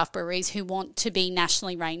small craft breweries who want to be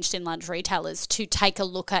nationally ranged in large retailers to take a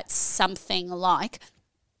look at something like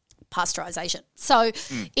pasteurisation. So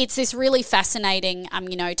it's this really fascinating,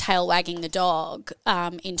 tail wagging the dog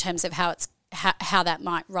in terms of how that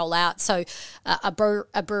might roll out. So a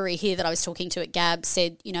brewery here that I was talking to at Gab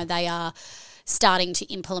said, they are starting to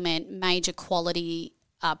implement major quality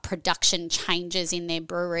production changes in their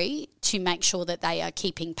brewery to make sure that they are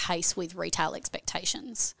keeping pace with retail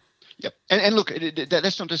expectations. Yep. And look,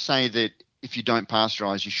 that's not to say that if you don't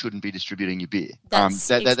pasteurise, you shouldn't be distributing your beer. That's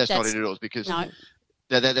not it at all, because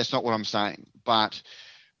that's not what I'm saying. But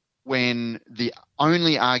when the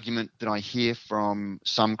only argument that I hear from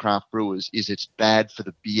some craft brewers is it's bad for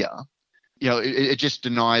the beer, it just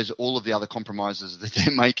denies all of the other compromises that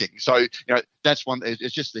they're making. So, that's one.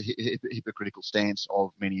 It's just the hypocritical stance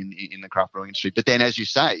of many in the craft brewing industry. But then, as you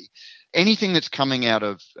say, anything that's coming out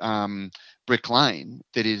of Brick Lane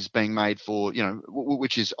that is being made for,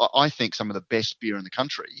 which is, I think, some of the best beer in the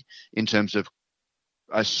country in terms of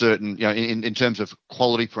a certain, in terms of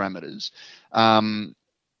quality parameters,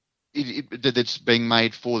 that's being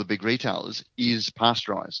made for the big retailers is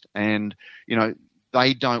pasteurised, and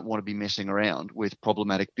they don't want to be messing around with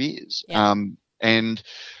problematic beers. Yeah. And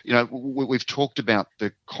we've talked about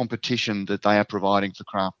the competition that they are providing for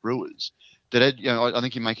craft brewers. That I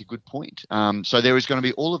think you make a good point. So there is going to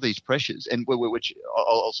be all of these pressures, and which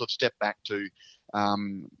I'll sort of step back to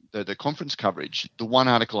the conference coverage. The one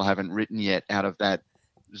article I haven't written yet out of that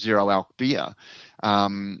zero alc beer.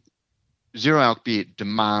 Zero alc beer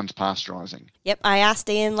demands pasteurising. Yep, I asked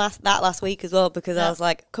Ian last week as well, because I was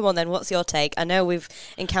like, come on then, what's your take? I know we've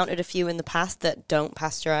encountered a few in the past that don't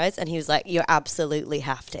pasteurise, and he was like, you absolutely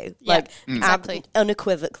have to. Exactly.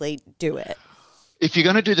 Unequivocally do it. If you're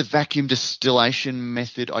going to do the vacuum distillation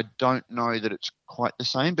method, I don't know that it's quite the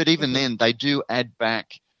same, but even then they do add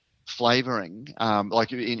back flavouring,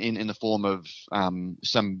 like in the form of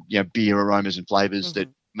some beer aromas and flavours that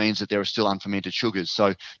means that there are still unfermented sugars.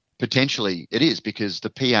 So potentially it is, because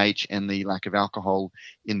the pH and the lack of alcohol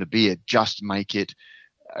in the beer just make it,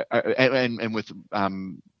 and with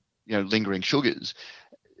lingering sugars,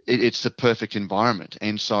 it's the perfect environment.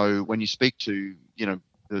 And so when you speak to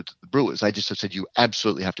the brewers, they just have said you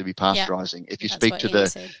absolutely have to be pasteurising. If you speak to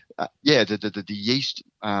the yeast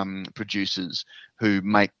producers who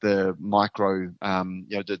make the micro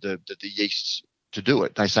the yeasts to do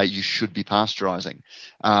it, they say you should be pasteurising.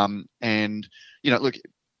 And look,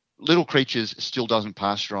 Little Creatures still doesn't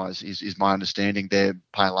pasteurise, is my understanding. They're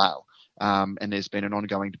pale ale. And there's been an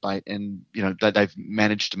ongoing debate, and they've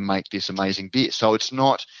managed to make this amazing beer. So it's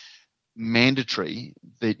not mandatory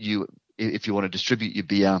that if you want to distribute your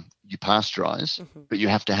beer, you pasteurise, but you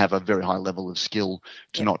have to have a very high level of skill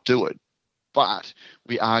to not do it. But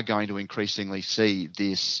we are going to increasingly see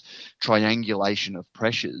this triangulation of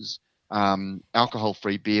pressures.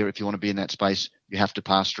 Alcohol-free beer, if you want to be in that space, you have to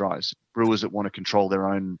pasteurise. Brewers that want to control their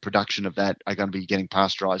own production of that are going to be getting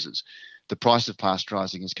pasteurisers. the price of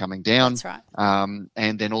pasteurising is coming down. That's right.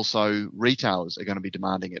 And then also retailers are going to be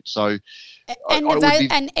demanding it. So,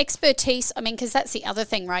 and expertise, I mean, because that's the other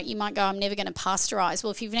thing, right? You might go, I'm never going to pasteurise.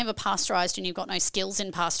 Well, if you've never pasteurised and you've got no skills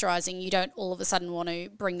in pasteurising, you don't all of a sudden want to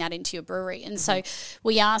bring that into your brewery. And so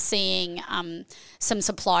we are seeing some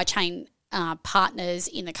supply chain partners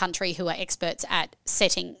in the country who are experts at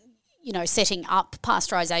setting up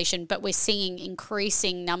pasteurisation, but we're seeing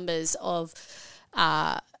increasing numbers of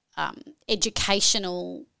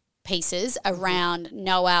educational pieces around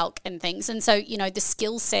no alc and things. And so, the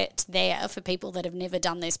skill set there for people that have never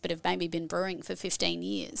done this but have maybe been brewing for 15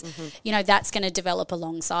 years, that's going to develop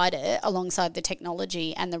alongside the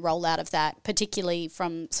technology and the rollout of that, particularly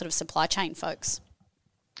from sort of supply chain folks.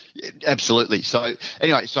 Yeah, absolutely. So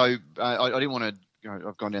anyway, I didn't want to,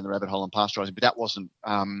 I've gone down the rabbit hole on pasteurising, but that wasn't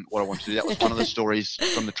what I wanted to do. That was one of the stories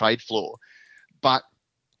from the trade floor. But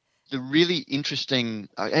the really interesting,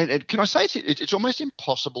 and can I say it's almost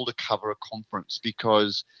impossible to cover a conference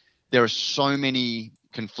because there are so many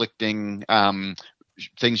conflicting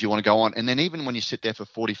things you want to go on. And then even when you sit there for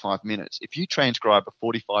 45 minutes, if you transcribe a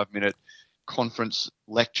 45-minute conference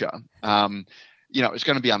lecture, it's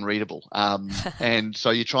going to be unreadable. And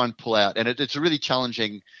so you try and pull out, and it's a really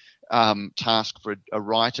challenging task for a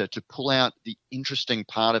writer to pull out the interesting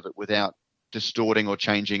part of it without distorting or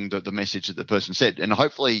changing the message that the person said. And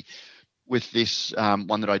hopefully with this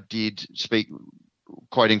one that I did speak,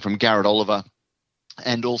 quoting from Garrett Oliver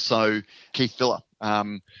and also Keith Villa,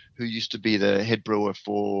 who used to be the head brewer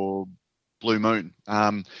for Blue Moon,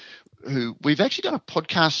 who we've actually done a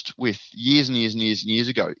podcast with years and years and years and years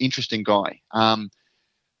ago. Interesting guy.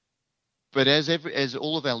 But as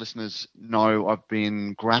all of our listeners know, I've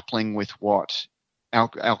been grappling with what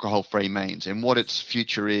alcohol-free means and what its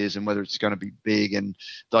future is and whether it's going to be big and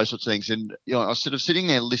those sorts of things. And I was sort of sitting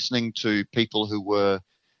there listening to people who were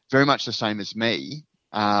very much the same as me,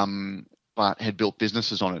 but had built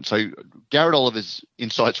businesses on it. So Garrett Oliver's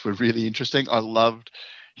insights were really interesting. I loved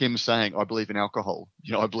him saying, I believe in alcohol,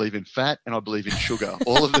 I believe in fat and I believe in sugar,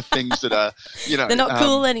 all of the things that are, they're not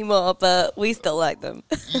cool anymore, but we still like them.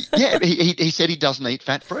 Yeah, he said he doesn't eat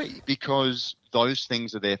fat-free because those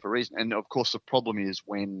things are there for a reason. And of course the problem is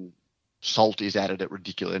when salt is added at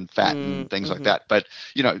ridiculous and fat and things like that. But,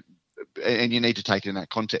 and you need to take it in that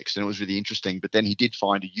context. And it was really interesting. But then he did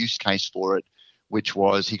find a use case for it, which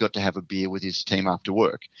was he got to have a beer with his team after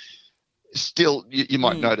work. Still, you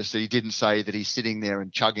might notice that he didn't say that he's sitting there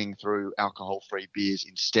and chugging through alcohol-free beers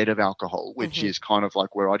instead of alcohol, which is kind of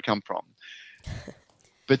like where I'd come from.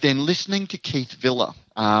 But then listening to Keith Villa,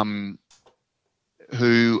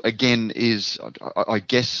 who again is, I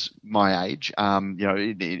guess, my age,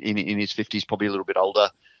 in his 50s, probably a little bit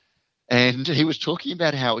older, and he was talking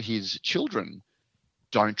about how his children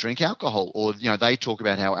don't drink alcohol, or they talk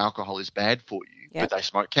about how alcohol is bad for you. Yep. But they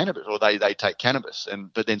smoke cannabis, or they take cannabis,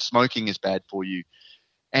 but then smoking is bad for you.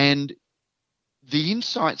 And the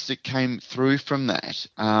insights that came through from that,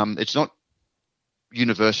 it's not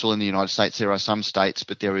universal in the United States. There are some states,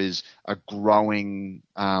 but there is a growing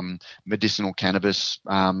medicinal cannabis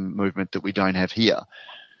movement that we don't have here.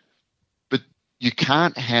 But you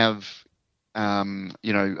can't have,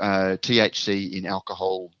 THC in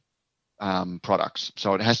alcohol products,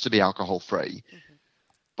 so it has to be alcohol-free.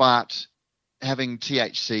 But having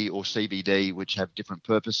THC or CBD, which have different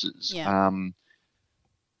purposes, in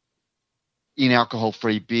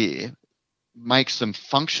alcohol-free beer makes them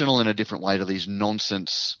functional in a different way to these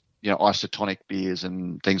nonsense, isotonic beers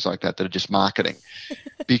and things like that are just marketing.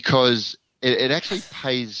 Because it actually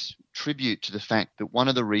pays tribute to the fact that one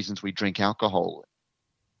of the reasons we drink alcohol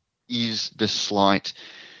is the slight,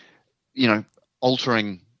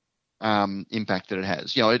 altering impact that it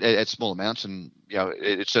has, at small amounts, and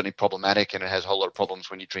it's certainly problematic, and it has a whole lot of problems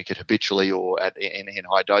when you drink it habitually or in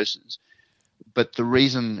high doses. But the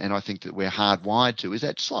reason, and I think that we're hardwired to, is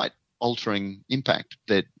that slight altering impact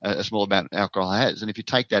that a small amount of alcohol has. And if you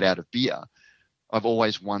take that out of beer, I've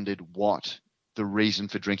always wondered what the reason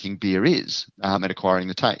for drinking beer is and acquiring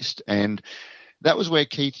the taste. And that was where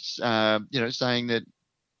Keith's, saying that,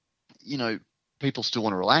 people still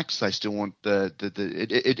want to relax. They still want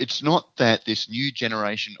it's not that this new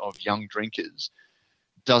generation of young drinkers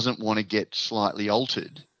doesn't want to get slightly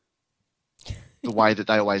altered the way that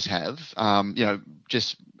they always have. And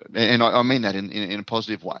I mean that in a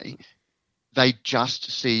positive way. They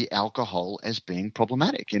just see alcohol as being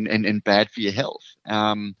problematic and bad for your health.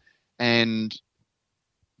 But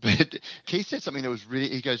Keith said something that was really,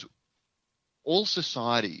 he goes, all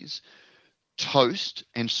societies toast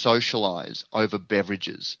and socialize over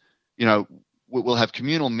beverages. we'll have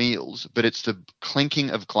communal meals, but it's the clinking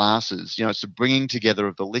of glasses, it's the bringing together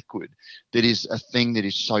of the liquid that is a thing that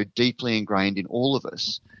is so deeply ingrained in all of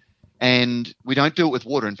us. And we don't do it with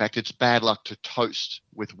water. In fact, it's bad luck to toast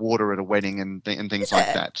with water at a wedding and things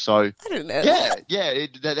like that. So I don't know.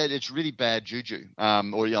 It's really bad juju.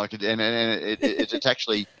 It's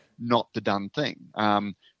actually not the done thing.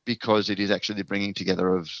 Because it is actually the bringing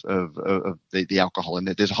together of the alcohol, and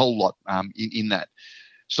there's a whole lot in that.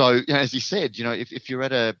 So, as you said, if you're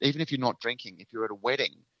even if you're not drinking, if you're at a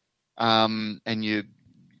wedding, and you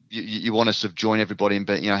want to sort of join everybody and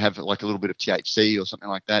have like a little bit of THC or something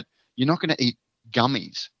like that, you're not going to eat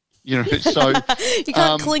gummies. So you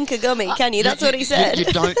can't clink a gummy, can you? That's what he said. You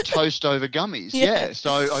don't toast over gummies. Yeah.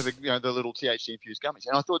 So over the little THC infused gummies,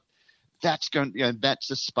 and I thought that's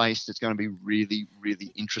that's a space that's going to be really,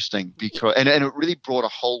 really interesting because and it really brought a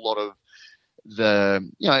whole lot of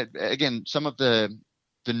again some of the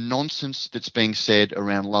nonsense that's being said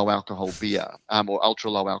around low alcohol beer or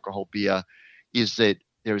ultra low alcohol beer is that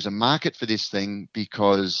there is a market for this thing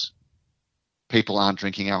because people aren't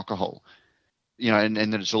drinking alcohol, and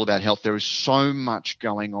that it's all about health. There is so much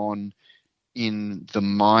going on in the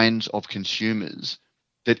minds of consumers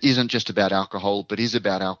that isn't just about alcohol, but is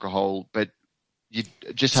about alcohol. But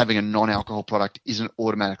just having a non-alcohol product isn't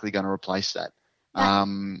automatically going to replace that.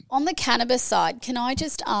 On the cannabis side, can I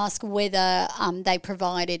just ask whether they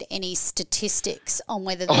provided any statistics on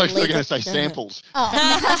whether I was going to say samples.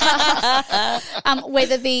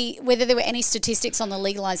 Whether there were any statistics on the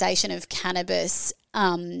legalization of cannabis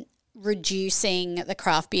reducing the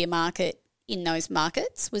craft beer market in those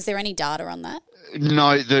markets? Was there any data on that?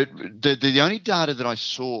 No, the only data that I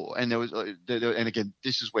saw, and there was, and again,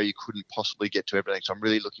 this is where you couldn't possibly get to everything. So I'm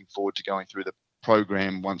really looking forward to going through the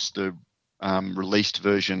program once the released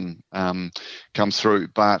version comes through.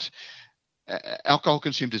 But alcohol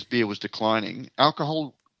consumed as beer was declining.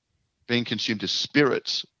 Alcohol being consumed as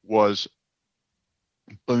spirits was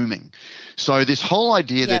booming. So this whole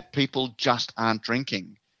idea that people just aren't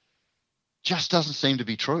drinking just doesn't seem to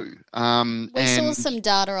be true. We saw some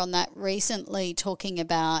data on that recently talking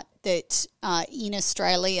about that in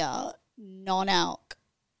Australia, non-alc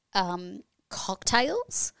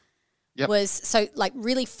cocktails was, so like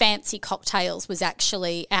really fancy cocktails was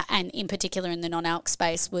actually, and in particular in the non-alc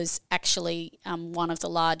space, was actually one of the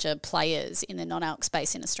larger players in the non-alc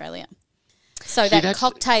space in Australia. So that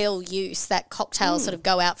cocktail use, that cocktail sort of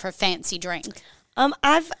go out for a fancy drink.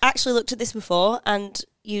 I've actually looked at this before and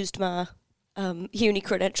used my uni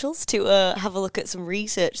credentials to have a look at some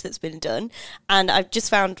research that's been done, and I've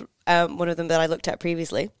just found one of them that I looked at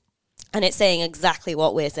previously, and it's saying exactly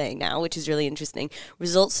what we're saying now, which is really interesting.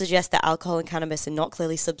 Results suggest that alcohol and cannabis are not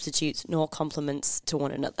clearly substitutes nor complements to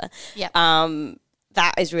one another. Yep.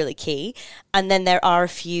 That is really key. And then there are a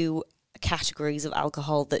few categories of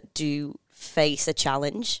alcohol that do face a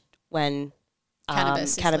challenge when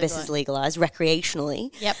cannabis is legalized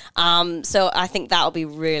recreationally. Yep. So I think that'll be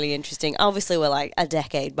really interesting. Obviously, we're like a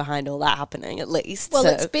decade behind all that happening, at least. Well,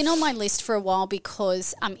 it's been on my list for a while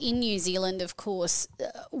because in New Zealand, of course,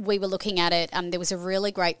 we were looking at it. There was a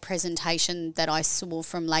really great presentation that I saw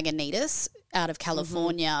from Lagunitas out of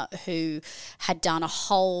California, who had done a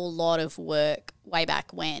whole lot of work way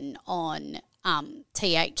back when on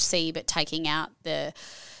THC, but taking out the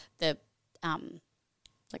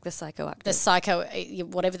like the psychoactive.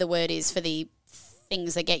 Whatever the word is for the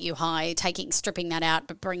things that get you high, stripping that out,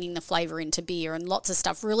 but bringing the flavour into beer and lots of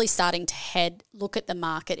stuff, really starting to look at the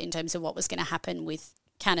market in terms of what was going to happen with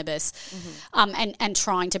cannabis, and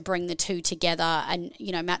trying to bring the two together. And,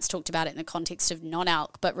 Matt's talked about it in the context of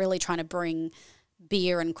non-alc, but really trying to bring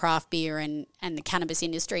beer and craft beer and the cannabis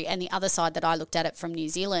industry. And the other side that I looked at it from New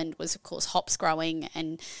Zealand was, of course, hops growing,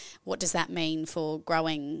 and what does that mean for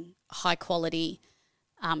growing high quality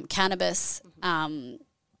cannabis, given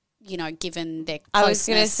their closeness. I was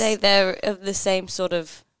going to say they're of the same sort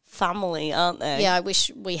of family, aren't they? Yeah, I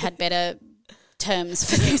wish we had better terms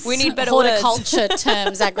for this. We need better horticulture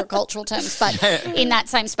terms, agricultural terms, but in that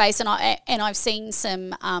same space. And I've seen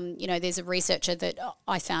some, there's a researcher that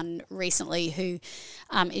I found recently who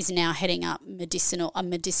is now heading up a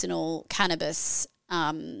medicinal cannabis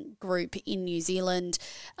group in New Zealand,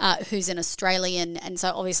 who's an Australian, and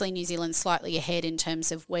so obviously New Zealand's slightly ahead in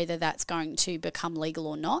terms of whether that's going to become legal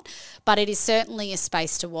or not. But it is certainly a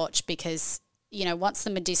space to watch because, once the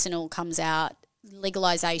medicinal comes out,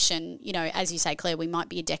 legalization, as you say, Claire, we might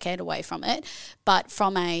be a decade away from it, but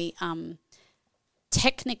from a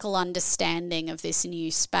technical understanding of this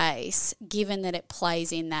new space, given that it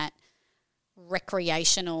plays in that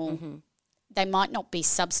recreational they might not be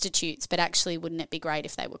substitutes, but actually wouldn't it be great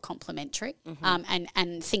if they were complementary?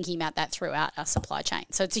 And thinking about that throughout our supply chain.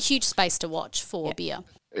 So it's a huge space to watch for beer.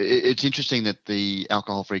 It's interesting that the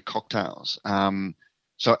alcohol-free cocktails,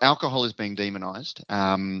 so alcohol is being demonized.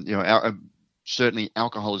 Certainly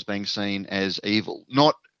alcohol is being seen as evil,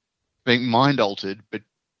 not being mind-altered, but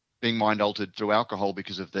being mind-altered through alcohol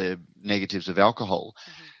because of the negatives of alcohol.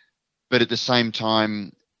 But at the same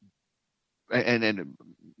time, and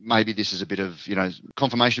maybe this is a bit of,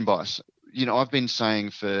 confirmation bias. I've been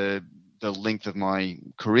saying for the length of my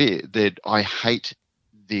career that I hate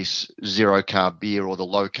this zero-carb beer or the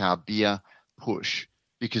low-carb beer push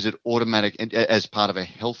because it as part of a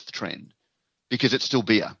health trend, because it's still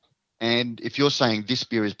beer. And if you're saying this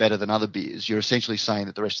beer is better than other beers, you're essentially saying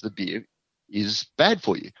that the rest of the beer is bad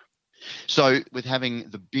for you. So with having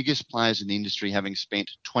the biggest players in the industry having spent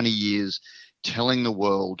 20 years telling the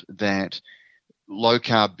world that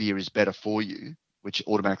low-carb beer is better for you, which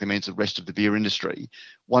automatically means the rest of the beer industry,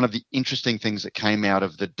 one of the interesting things that came out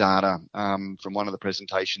of the data from one of the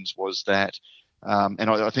presentations was that, and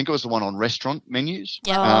I think it was the one on restaurant menus.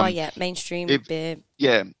 Mainstream beer.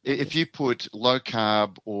 Yeah, if you put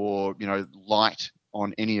low-carb or, light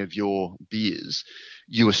on any of your beers,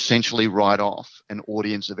 you essentially write off an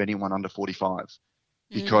audience of anyone under 45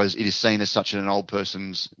 because it is seen as such an old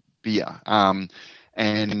person's beer.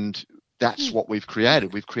 And that's what we've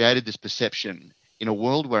created. We've created this perception in a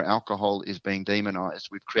world where alcohol is being demonized.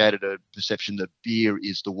 We've created a perception that beer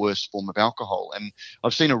is the worst form of alcohol. And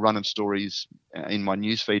I've seen a run of stories in my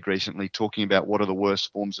newsfeed recently talking about what are the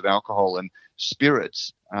worst forms of alcohol, and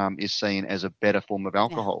spirits is seen as a better form of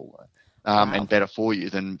alcohol and better for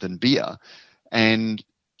you than beer. And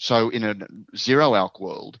so in a zero alc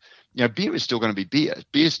world, beer is still going to be beer.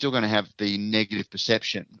 Beer is still going to have the negative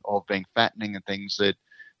perception of being fattening and things that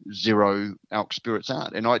zero alc spirits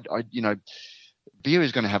aren't. And beer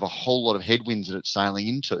is going to have a whole lot of headwinds that it's sailing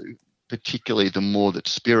into, particularly the more that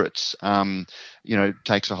spirits,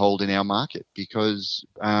 takes a hold in our market, because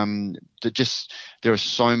there are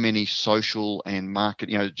so many social and market,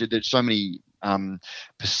 there's so many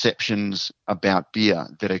perceptions about beer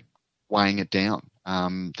that are weighing it down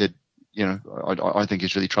that, I think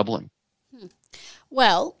is really troubling.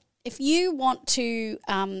 Well, if you want to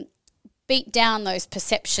beat down those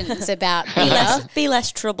perceptions about beer. Be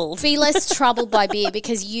less troubled. Be less troubled by beer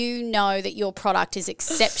because you know that your product is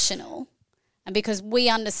exceptional, and because we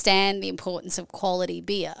understand the importance of quality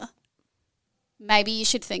beer, maybe you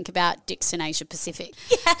should think about Dixon Asia Pacific.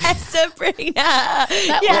 Yes, Sabrina.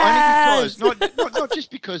 Yes. Well, not just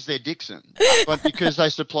because they're Dixon, but because they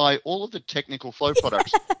supply all of the technical flow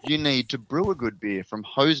products you need to brew a good beer, from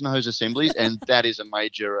hose and hose assemblies, and that is a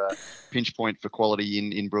major pinch point for quality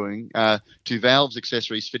in brewing, to valves,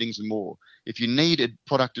 accessories, fittings, and more. If you need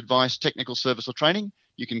product advice, technical service, or training,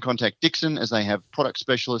 you can contact Dixon, as they have product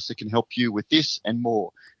specialists that can help you with this and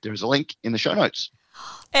more. There is a link in the show notes.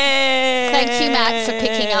 Thank you, Matt, for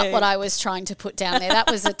picking up what I was trying to put down there. That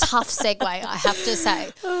was a tough segue, I have to say.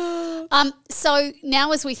 So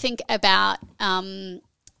now as we think about,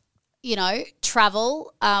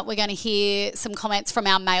 travel, we're going to hear some comments from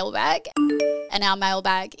our mailbag. And our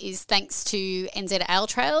mailbag is thanks to NZ Ale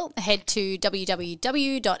Trail. Head to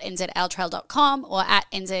www.nzaletrail.com or at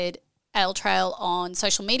NZ Ale Trail on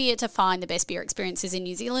social media to find the best beer experiences in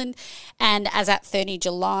New Zealand. And as at 30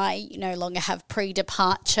 July, you no longer have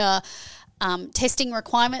pre-departure testing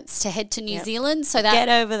requirements to head to New Zealand. So get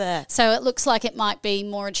over there. So it looks like it might be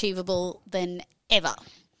more achievable than ever.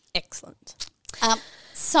 Excellent.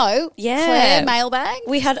 Claire, mailbag.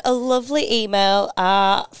 We had a lovely email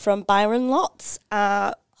from Byron Lotz.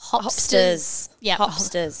 Hopsters. Yeah.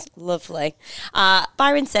 Hopsters. Lovely.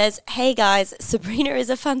 Byron says, hey guys, Sabrina is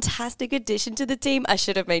a fantastic addition to the team. I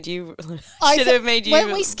should have made you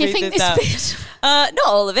Weren't we skipping this bit? Not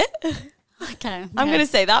all of it. Okay. I'm going to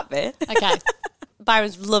say that bit. Okay.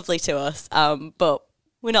 Byron's lovely to us, but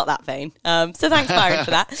we're not that vain. So thanks, Byron,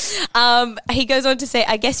 for that. He goes on to say,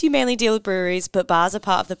 I guess you mainly deal with breweries, but bars are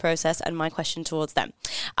part of the process, and my question towards them.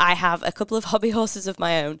 I have a couple of hobby horses of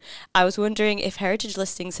my own. I was wondering if heritage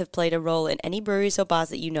listings have played a role in any breweries or bars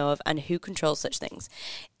that you know of, and who controls such things.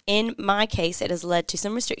 In my case, it has led to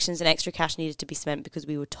some restrictions and extra cash needed to be spent because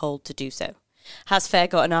we were told to do so. Has Fair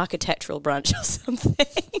got an architectural branch or something?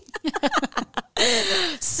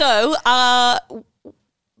 So,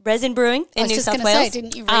 Resin Brewing in New South Wales. Say,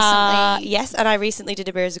 didn't you recently? Yes, and I recently did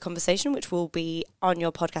a Beer as a Conversation, which will be on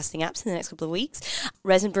your podcasting apps in the next couple of weeks.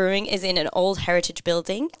 Resin Brewing is in an old heritage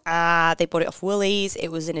building. They bought it off Woolies. It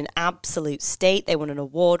was in an absolute state. They won an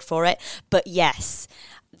award for it. But yes,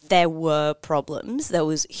 there were problems. There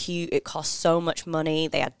was huge. It cost so much money.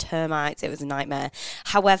 They had termites. It was a nightmare.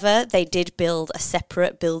 However, they did build a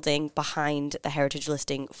separate building behind the heritage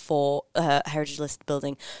listing for heritage list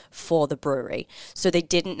building for the brewery. So they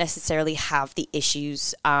didn't necessarily have the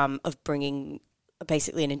issues of bringing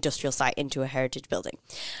basically an industrial site into a heritage building.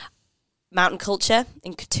 Mountain Culture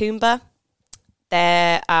in Katoomba,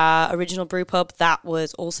 their original brew pub, that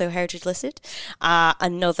was also heritage listed.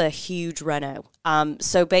 Another huge reno.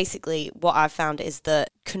 So basically what I've found is that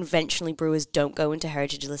conventionally brewers don't go into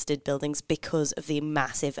heritage listed buildings because of the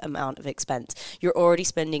massive amount of expense. You're already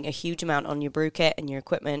spending a huge amount on your brew kit and your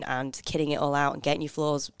equipment and kitting it all out and getting your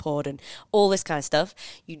floors poured and all this kind of stuff.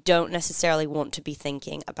 You don't necessarily want to be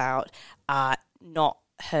thinking about not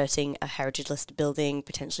hurting a heritage listed building,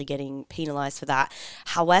 potentially getting penalised for that.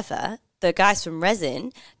 However, the guys from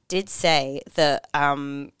Resin did say that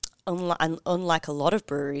unlike a lot of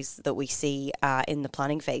breweries that we see in the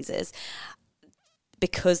planning phases,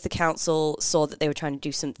 because the council saw that they were trying to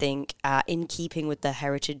do something in keeping with the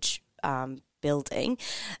heritage building,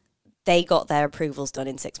 they got their approvals done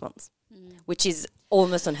in 6 months, which is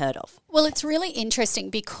almost unheard of. Well, it's really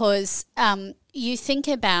interesting because you think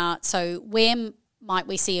about, so where might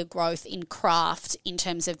we see a growth in craft in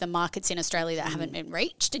terms of the markets in Australia that haven't been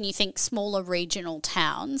reached? And you think smaller regional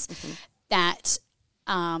towns that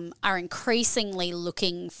are increasingly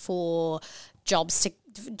looking for jobs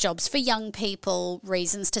for young people,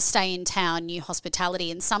 reasons to stay in town, new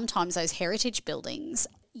hospitality, and sometimes those heritage buildings.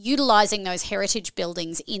 Utilising those heritage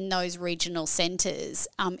buildings in those regional centres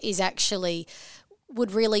is actually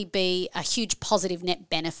would really be a huge positive net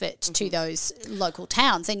benefit to those local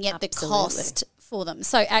towns, and yet the cost for them.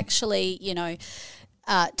 So actually,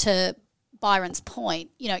 to Byron's point,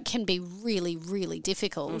 it can be really, really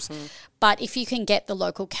difficult. But if you can get the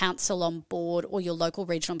local council on board or your local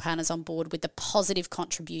regional planners on board with the positive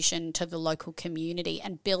contribution to the local community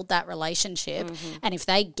and build that relationship, and if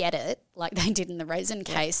they get it, like they did in the Resin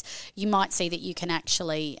case, you might see that you can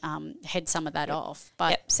actually head some of that off.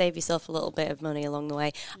 But save yourself a little bit of money along the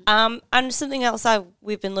way. And something else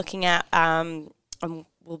we've been looking at and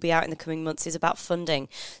will be out in the coming months is about funding.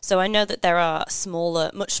 So I know that there are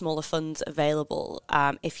much smaller funds available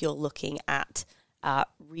if you're looking at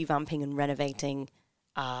revamping and renovating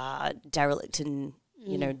derelict and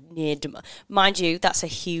near. Mind you, that's a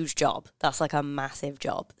huge job. That's like a massive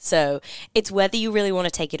job. So it's whether you really want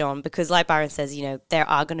to take it on, because like Byron says, there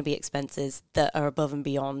are going to be expenses that are above and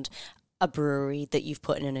beyond a brewery that you've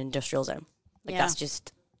put in an industrial zone. That's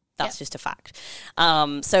just a fact.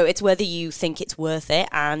 So it's whether you think it's worth it,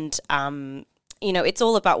 and it's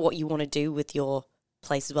all about what you want to do with your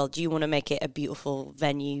place as well. Do you want to make it a beautiful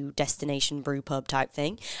venue, destination brew pub type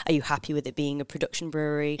thing? Are you happy with it being a production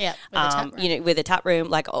brewery? Yeah, with a tap room. With a tap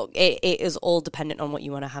room. It is all dependent on what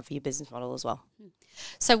you want to have for your business model as well.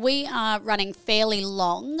 So we are running fairly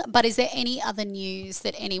long, but is there any other news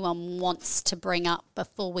that anyone wants to bring up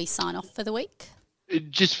before we sign off for the week?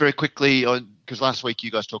 Just very quickly, because last week you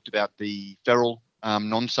guys talked about the Feral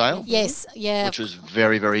non-sale. Yes, yeah. Which was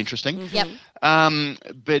very, very interesting. Yep.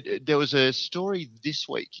 But there was a story this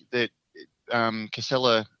week that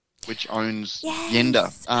Casella, which owns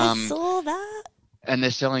Yenda. I saw that. And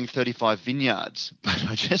they're selling 35 vineyards.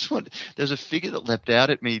 But there's a figure that leapt out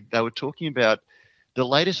at me. They were talking about the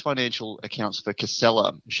latest financial accounts for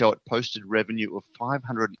Casella show it posted revenue of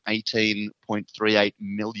 $518.38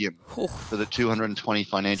 million for the 2020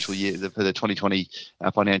 financial year, for the 2020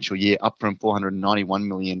 financial year, up from $491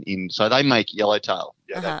 million in. So they make Yellowtail,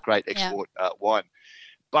 that great export wine.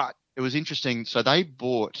 But it was interesting. So they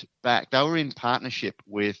bought back. They were in partnership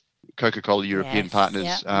with Coca-Cola European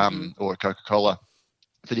Partners, or Coca-Cola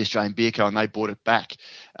for the Australian Beer Co, and they bought it back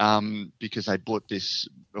because they built this,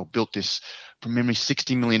 from memory,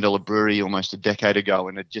 $60 million brewery almost a decade ago,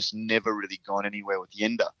 and it just never really gone anywhere with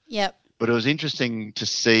Yenda. Yep. But it was interesting to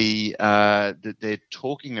see that they're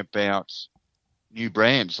talking about new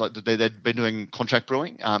brands. Like they've been doing contract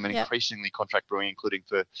brewing and increasingly contract brewing, including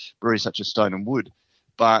for breweries such as Stone and Wood.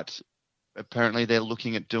 But apparently they're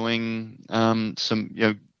looking at doing some,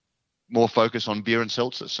 more focus on beer and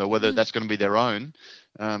seltzer. So whether that's going to be their own.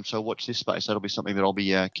 So watch this space. That'll be something that I'll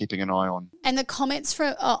be keeping an eye on. And the comments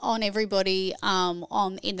on everybody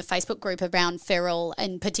in the Facebook group around Feral,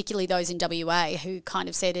 and particularly those in WA, who kind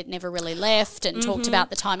of said it never really left and talked about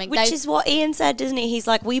the timing. Which is what Ian said, doesn't he? He's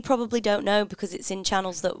like, we probably don't know because it's in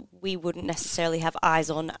channels that we wouldn't necessarily have eyes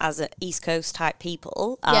on as an East Coast type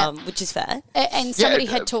people, which is fair. And somebody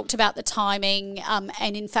had talked about the timing,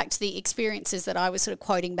 and in fact the experiences that I was sort of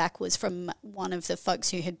quoting back was from one of the folks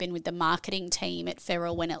who had been with the marketing team at Feral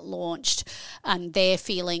Feral when it launched, their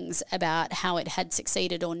feelings about how it had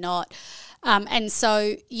succeeded or not. And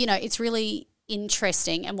so, it's really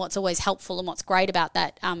interesting, and what's always helpful and what's great about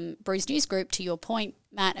that Brews News Group, to your point,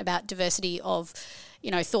 Matt, about diversity of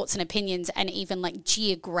thoughts and opinions, and even like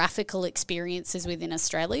geographical experiences within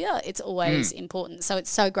Australia, it's always important. So it's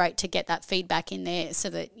so great to get that feedback in there so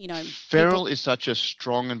that, Feral is such a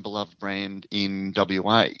strong and beloved brand in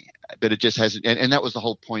WA, but it just hasn't, and that was the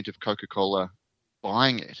whole point of Coca-Cola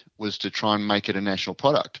buying it, was to try and make it a national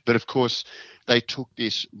product. But of course, they took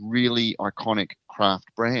this really iconic craft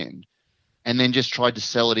brand and then just tried to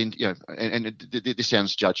sell it in, this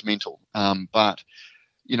sounds judgmental, but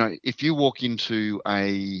if you walk into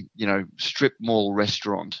a, strip mall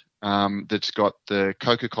restaurant that's got the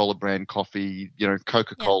Coca-Cola brand coffee,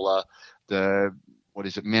 Coca-Cola, the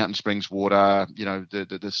Mountain Springs water,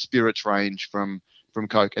 the spirits range from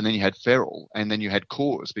Coke, and then you had Feral, and then you had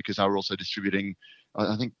Coors, because they were also distributing,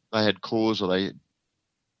 I think they had Coors, or they,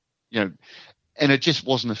 and it just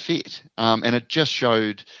wasn't a fit. And it just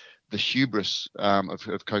showed the hubris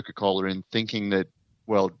of Coca-Cola in thinking that,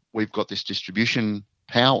 well, we've got this distribution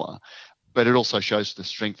power, but it also shows the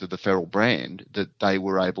strength of the Feral brand, that they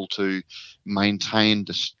were able to maintain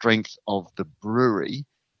the strength of the brewery,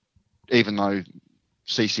 even though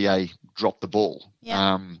CCA dropped the ball.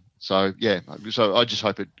 Yeah. So I just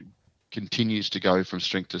hope it continues to go from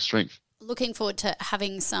strength to strength. Looking forward to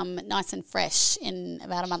having some nice and fresh in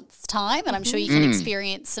about a month's time, and I'm sure you can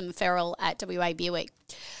experience some Feral at WA Beer Week.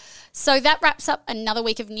 So that wraps up another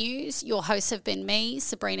week of news. Your hosts have been me,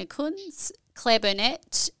 Sabrina Kunz, Claire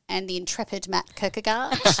Burnett, and the intrepid Matt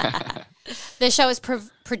Kirkegaard. The show is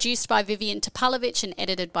produced by Vivian Topalovic and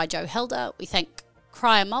edited by Joe Helder. We thank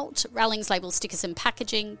Cryer Malt, Rallings Label Stickers and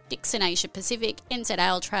Packaging, Dixon Asia Pacific, NZ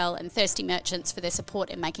Ale Trail, and Thirsty Merchants for their support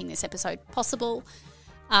in making this episode possible.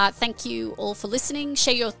 Thank you all for listening.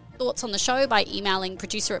 Share your thoughts on the show by emailing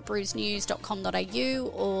producer@brewsnews.com.au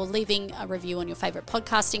or leaving a review on your favourite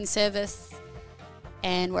podcasting service.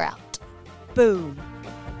 And we're out. Boom.